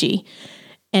healing energy.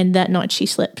 And that night she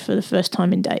slept for the first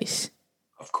time in days.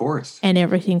 Of course. And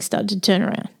everything started to turn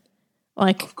around.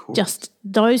 Like just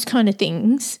those kind of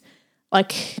things,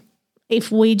 like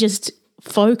if we just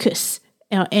focus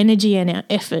our energy and our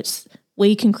efforts,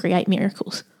 we can create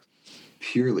miracles.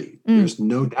 Purely. There's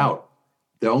no doubt.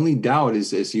 The only doubt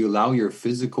is you allow your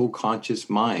physical conscious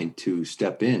mind to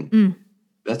step in.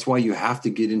 That's why you have to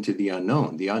get into the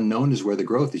unknown. The unknown is where the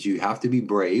growth is. You have to be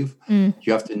brave. You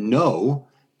have to know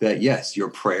that, yes, your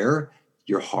prayer,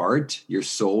 your heart, your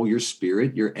soul, your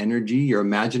spirit, your energy, your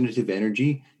imaginative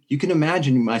energy, you can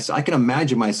imagine myself. I can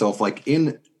imagine myself like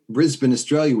in Brisbane,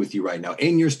 Australia with you right now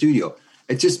in your studio.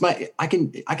 It's just I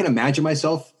can imagine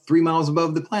myself 3 miles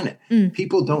above the planet.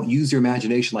 People don't use their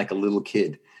imagination like a little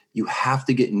kid. You have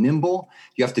to get nimble.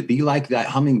 You have to be like that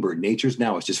hummingbird. Nature's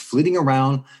now. It's just flitting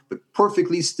around, but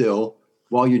perfectly still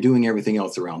while you're doing everything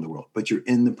else around the world. But you're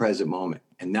in the present moment.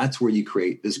 And that's where you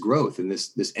create this growth and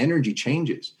this energy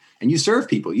changes. And you serve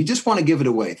people. You just want to give it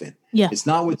away then. Yeah. It's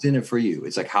not what's in it for you.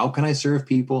 It's like, how can I serve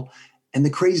people? And the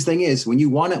crazy thing is, when you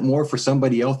want it more for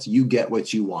somebody else, you get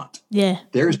what you want. Yeah.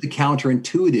 There's the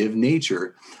counterintuitive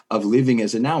nature of living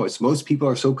as a nowist. Most people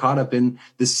are so caught up in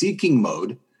the seeking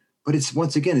mode, but it's,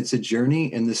 once again, it's a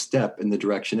journey and the step in the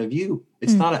direction of you.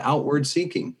 It's not an outward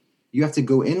seeking. You have to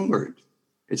go inward.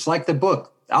 It's like the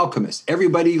book, Alchemist.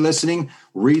 Everybody listening,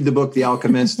 read the book, The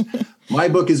Alchemist. My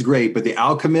book is great, but The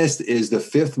Alchemist is the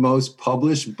 5th most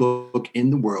published book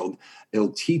in the world.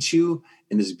 It'll teach you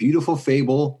in this beautiful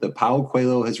fable that Paulo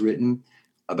Coelho has written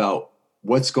about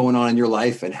what's going on in your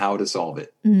life and how to solve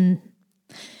it.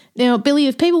 Now, Billy,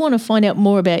 if people want to find out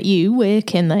more about you, where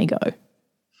can they go?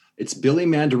 It's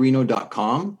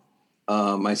billymandarino.com.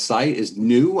 My site is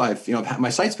new. My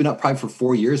site's been up probably for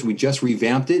 4 years. We just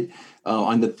revamped it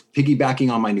on the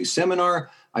piggybacking on my new seminar.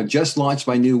 I've just launched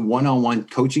my new one-on-one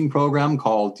coaching program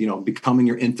called, Becoming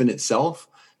Your Infinite Self.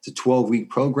 It's a 12-week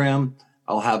program.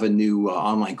 I'll have a new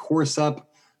online course up.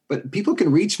 But people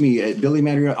can reach me at Billy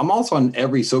Mandarino. I'm also on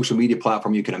every social media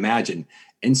platform you can imagine.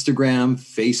 Instagram,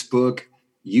 Facebook,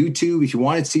 YouTube. If you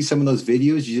want to see some of those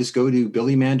videos, you just go to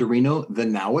Billy Mandarino, the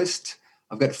Nowist.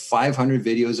 I've got 500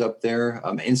 videos up there.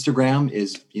 Instagram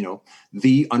is,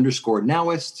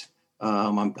 _Nowist.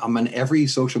 I'm on every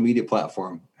social media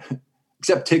platform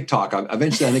except TikTok.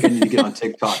 Eventually, I think I need to get on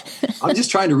TikTok. I'm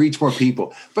just trying to reach more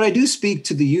people. But I do speak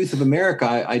to the youth of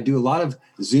America. I do a lot of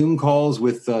Zoom calls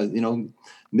with,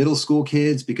 middle school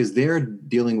kids because they're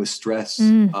dealing with stress.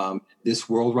 This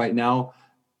world right now,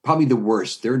 probably the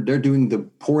worst. They're doing the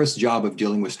poorest job of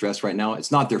dealing with stress right now.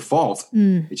 It's not their fault.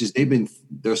 It's just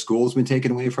their school's been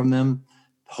taken away from them.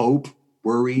 Hope,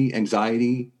 worry,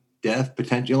 anxiety, death,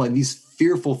 potential, like these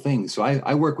fearful things. So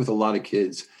I work with a lot of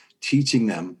kids, teaching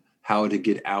them how to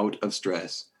get out of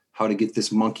stress, how to get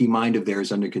this monkey mind of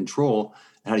theirs under control,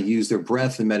 and how to use their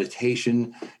breath and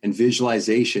meditation and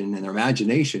visualization and their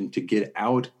imagination to get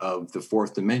out of the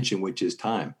 4th dimension, which is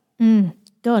time.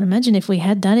 God, imagine if we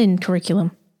had that in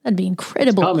curriculum. That'd be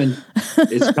incredible.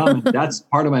 It's coming. That's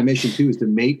part of my mission too, is to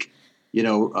make,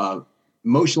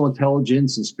 emotional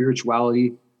intelligence and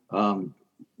spirituality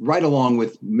right along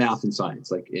with math and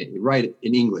science, like right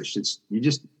in English. You're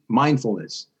just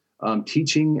mindfulness,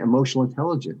 teaching emotional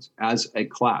intelligence as a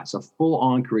class, a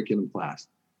full-on curriculum class,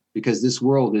 because this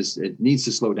world it needs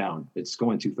to slow down. It's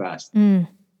going too fast.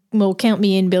 Well, count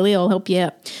me in, Billy. I'll help you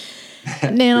out.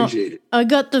 Now, I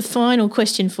got the final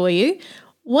question for you.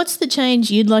 What's the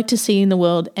change you'd like to see in the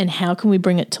world, and how can we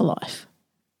bring it to life?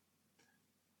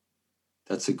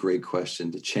 That's a great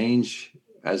question. The change,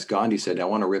 as Gandhi said, I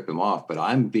want to rip him off, but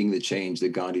I'm being the change that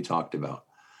Gandhi talked about.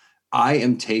 I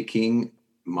am taking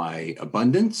my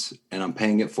abundance and I'm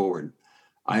paying it forward.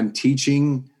 I'm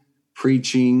teaching,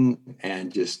 preaching,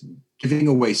 and just giving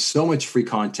away so much free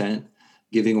content,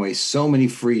 giving away so many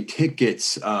free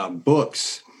tickets,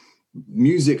 books,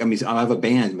 music. I mean, I have a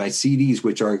band, my CDs,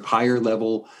 which are higher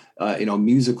level,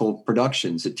 musical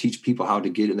productions that teach people how to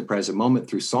get in the present moment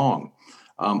through song.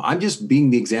 I'm just being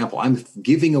the example. I'm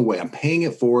giving away, I'm paying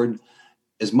it forward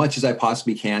as much as I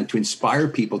possibly can to inspire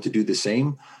people to do the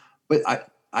same. But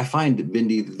I find,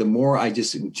 Bindi, the more I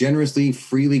just generously,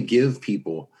 freely give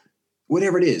people,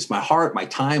 whatever it is, my heart, my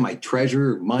time, my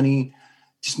treasure, money,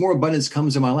 just more abundance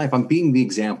comes in my life. I'm being the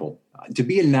example. To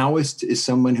be a Nowist is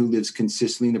someone who lives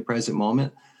consistently in the present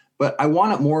moment, but I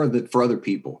want it more for other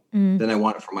people than I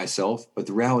want it for myself. But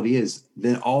the reality is,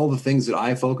 then all the things that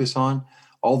I focus on,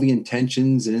 all the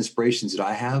intentions and inspirations that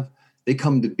I have, they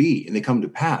come to be and they come to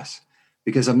pass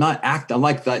because I'm not I'm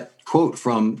like that quote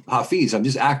from Hafiz. I'm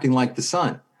just acting like the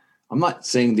sun. I'm not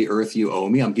saying the earth you owe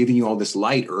me. I'm giving you all this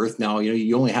light, earth. Now,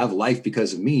 you only have life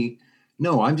because of me.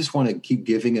 No, I just want to keep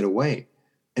giving it away.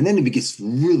 And then it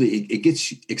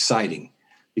gets exciting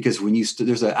because when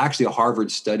there's actually a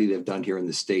Harvard study they've done here in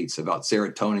the States about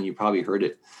serotonin. You probably heard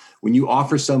it. When you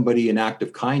offer somebody an act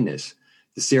of kindness,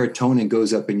 the serotonin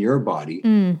goes up in your body,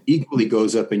 equally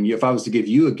goes up in you. If I was to give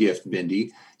you a gift,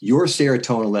 Bindi, your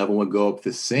serotonin level would go up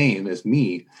the same as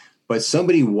me. But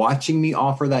somebody watching me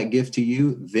offer that gift to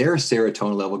you, their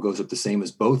serotonin level goes up the same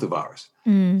as both of ours.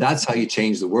 That's how you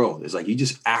change the world. It's like you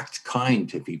just act kind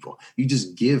to people. You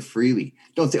just give freely.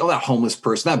 Don't say, oh, that homeless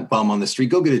person, that bum on the street,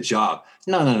 go get a job.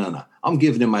 No. I'm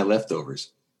giving him my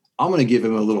leftovers. I'm going to give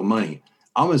him a little money.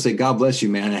 I'm going to say, God bless you,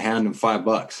 man, and hand him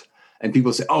 $5. And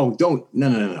people say, oh,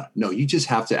 no. You just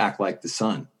have to act like the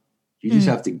son. You just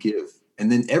have to give.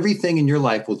 And then everything in your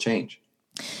life will change.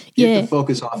 Get the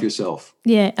focus off yourself.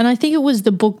 Yeah, and I think it was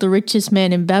the book The Richest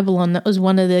Man in Babylon that was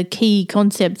one of the key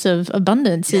concepts of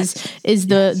abundance. Is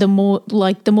the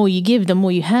more you give, the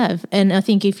more you have. And I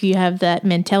think if you have that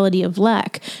mentality of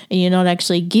lack and you're not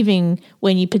actually giving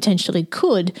when you potentially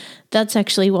could, that's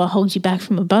actually what holds you back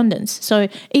from abundance. So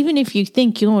even if you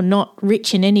think you're not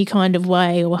rich in any kind of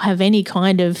way or have any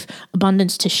kind of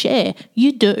abundance to share,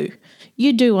 you do.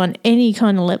 You do on any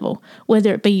kind of level,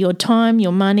 whether it be your time,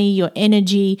 your money, your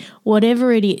energy,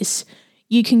 whatever it is,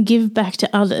 you can give back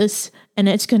to others and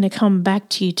it's going to come back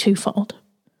to you twofold.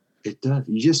 It does.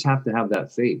 You just have to have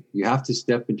that faith. You have to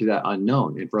step into that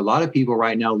unknown. And for a lot of people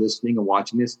right now listening and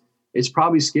watching this, it's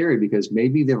probably scary because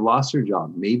maybe they've lost their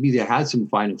job. Maybe they had some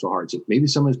financial hardship. Maybe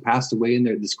someone's passed away in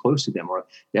there that's close to them, or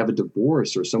they have a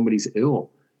divorce or somebody's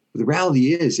ill. But the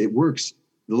reality is it works.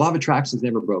 The law of attraction is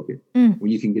never broken. When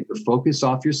you can get your focus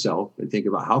off yourself and think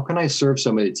about how can I serve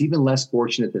somebody that's even less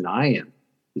fortunate than I am,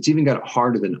 that's even got it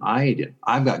harder than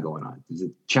I've got going on, the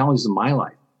challenges of my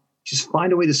life. Just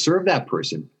find a way to serve that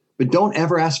person. But don't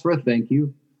ever ask for a thank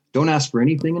you. Don't ask for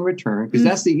anything in return because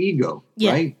that's the ego,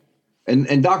 right?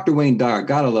 And Dr. Wayne Dyer,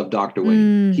 gotta love Dr.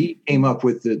 Wayne. He came up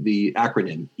with the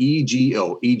acronym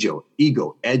EGO,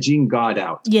 ego, edging God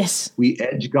out. Yes. We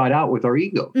edge God out with our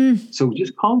ego. So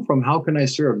just come from how can I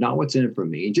serve, not what's in it for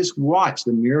me. And just watch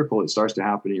the miracle that starts to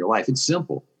happen in your life. It's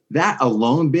simple. That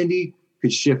alone, Bindi,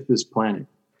 could shift this planet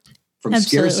from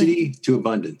scarcity to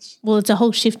abundance. Well, it's a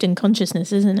whole shift in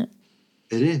consciousness, isn't it?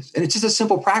 It is. And it's just a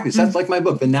simple practice. That's like my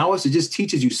book. The Nowist, it just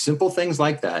teaches you simple things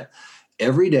like that.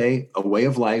 Every day, a way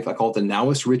of life. I call it the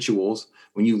Nowist rituals.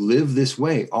 When you live this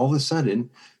way, all of a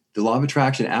sudden, the law of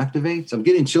attraction activates. I'm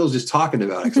getting chills just talking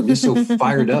about it because I'm just so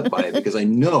fired up by it because I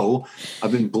know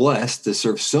I've been blessed to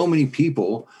serve so many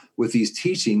people with these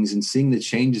teachings and seeing the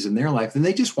changes in their life. And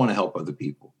they just want to help other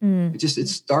people.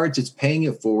 It's paying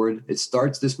it forward. It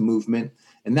starts this movement.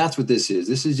 And that's what this is.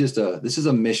 This is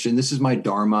a mission. This is my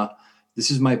dharma.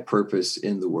 This is my purpose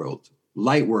in the world.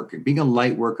 Light worker, being a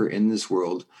light worker in this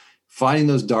world, finding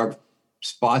those dark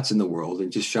spots in the world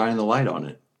and just shining the light on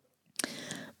it.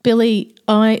 Billy,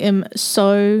 I am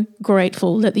so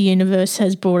grateful that the universe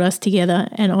has brought us together,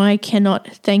 and I cannot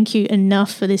thank you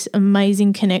enough for this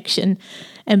amazing connection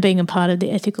and being a part of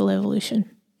the ethical evolution.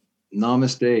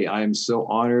 Namaste. I am so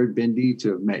honored, Bindi,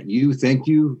 to have met you. Thank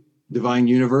you, Divine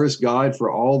Universe, God, for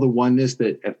all the oneness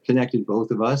that have connected both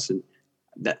of us. And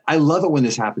that I love it when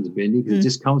this happens, Bindi, because it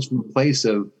just comes from a place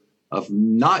of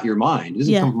not your mind. It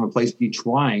doesn't come from a place of you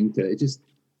trying to, it's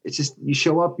just, you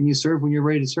show up and you serve when you're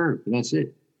ready to serve. And that's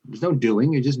it. There's no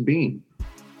doing, you're just being.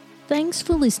 Thanks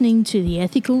for listening to the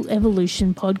Ethical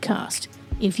Evolution podcast.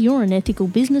 If you're an ethical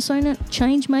business owner,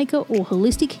 change maker, or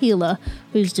holistic healer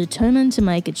who's determined to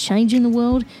make a change in the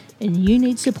world and you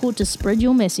need support to spread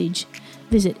your message,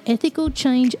 visit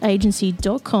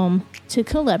ethicalchangeagency.com to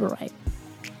collaborate.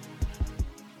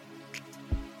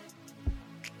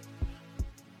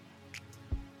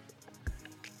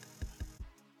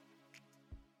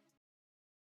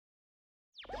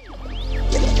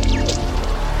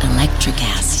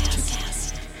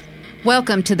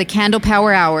 Welcome to the Candle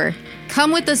Power Hour.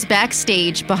 Come with us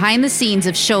backstage behind the scenes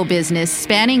of show business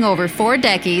spanning over 4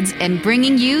 decades and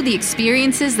bringing you the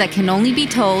experiences that can only be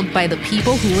told by the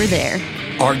people who were there.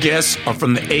 Our guests are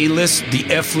from the A-list,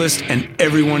 the F-list, and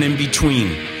everyone in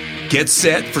between. Get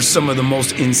set for some of the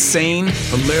most insane,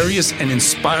 hilarious, and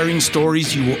inspiring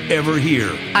stories you will ever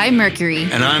hear. I'm Mercury.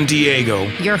 And I'm Diego.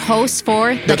 Your hosts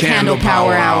for the Candle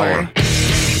Power Hour.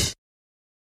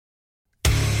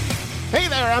 Hey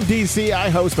there, I'm DC. I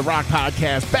host the rock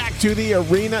podcast, Back to the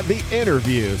Arena, The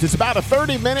Interviews. It's about a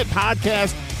 30-minute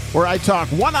podcast where I talk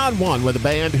one-on-one with a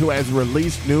band who has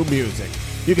released new music.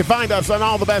 You can find us on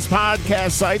all the best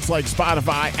podcast sites like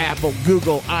Spotify, Apple,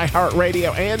 Google,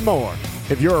 iHeartRadio, and more.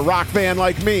 If you're a rock fan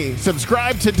like me,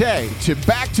 subscribe today to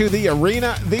Back to the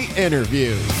Arena, the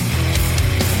interview.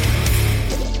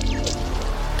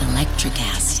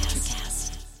 Electricast.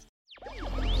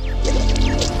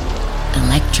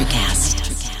 Electricast.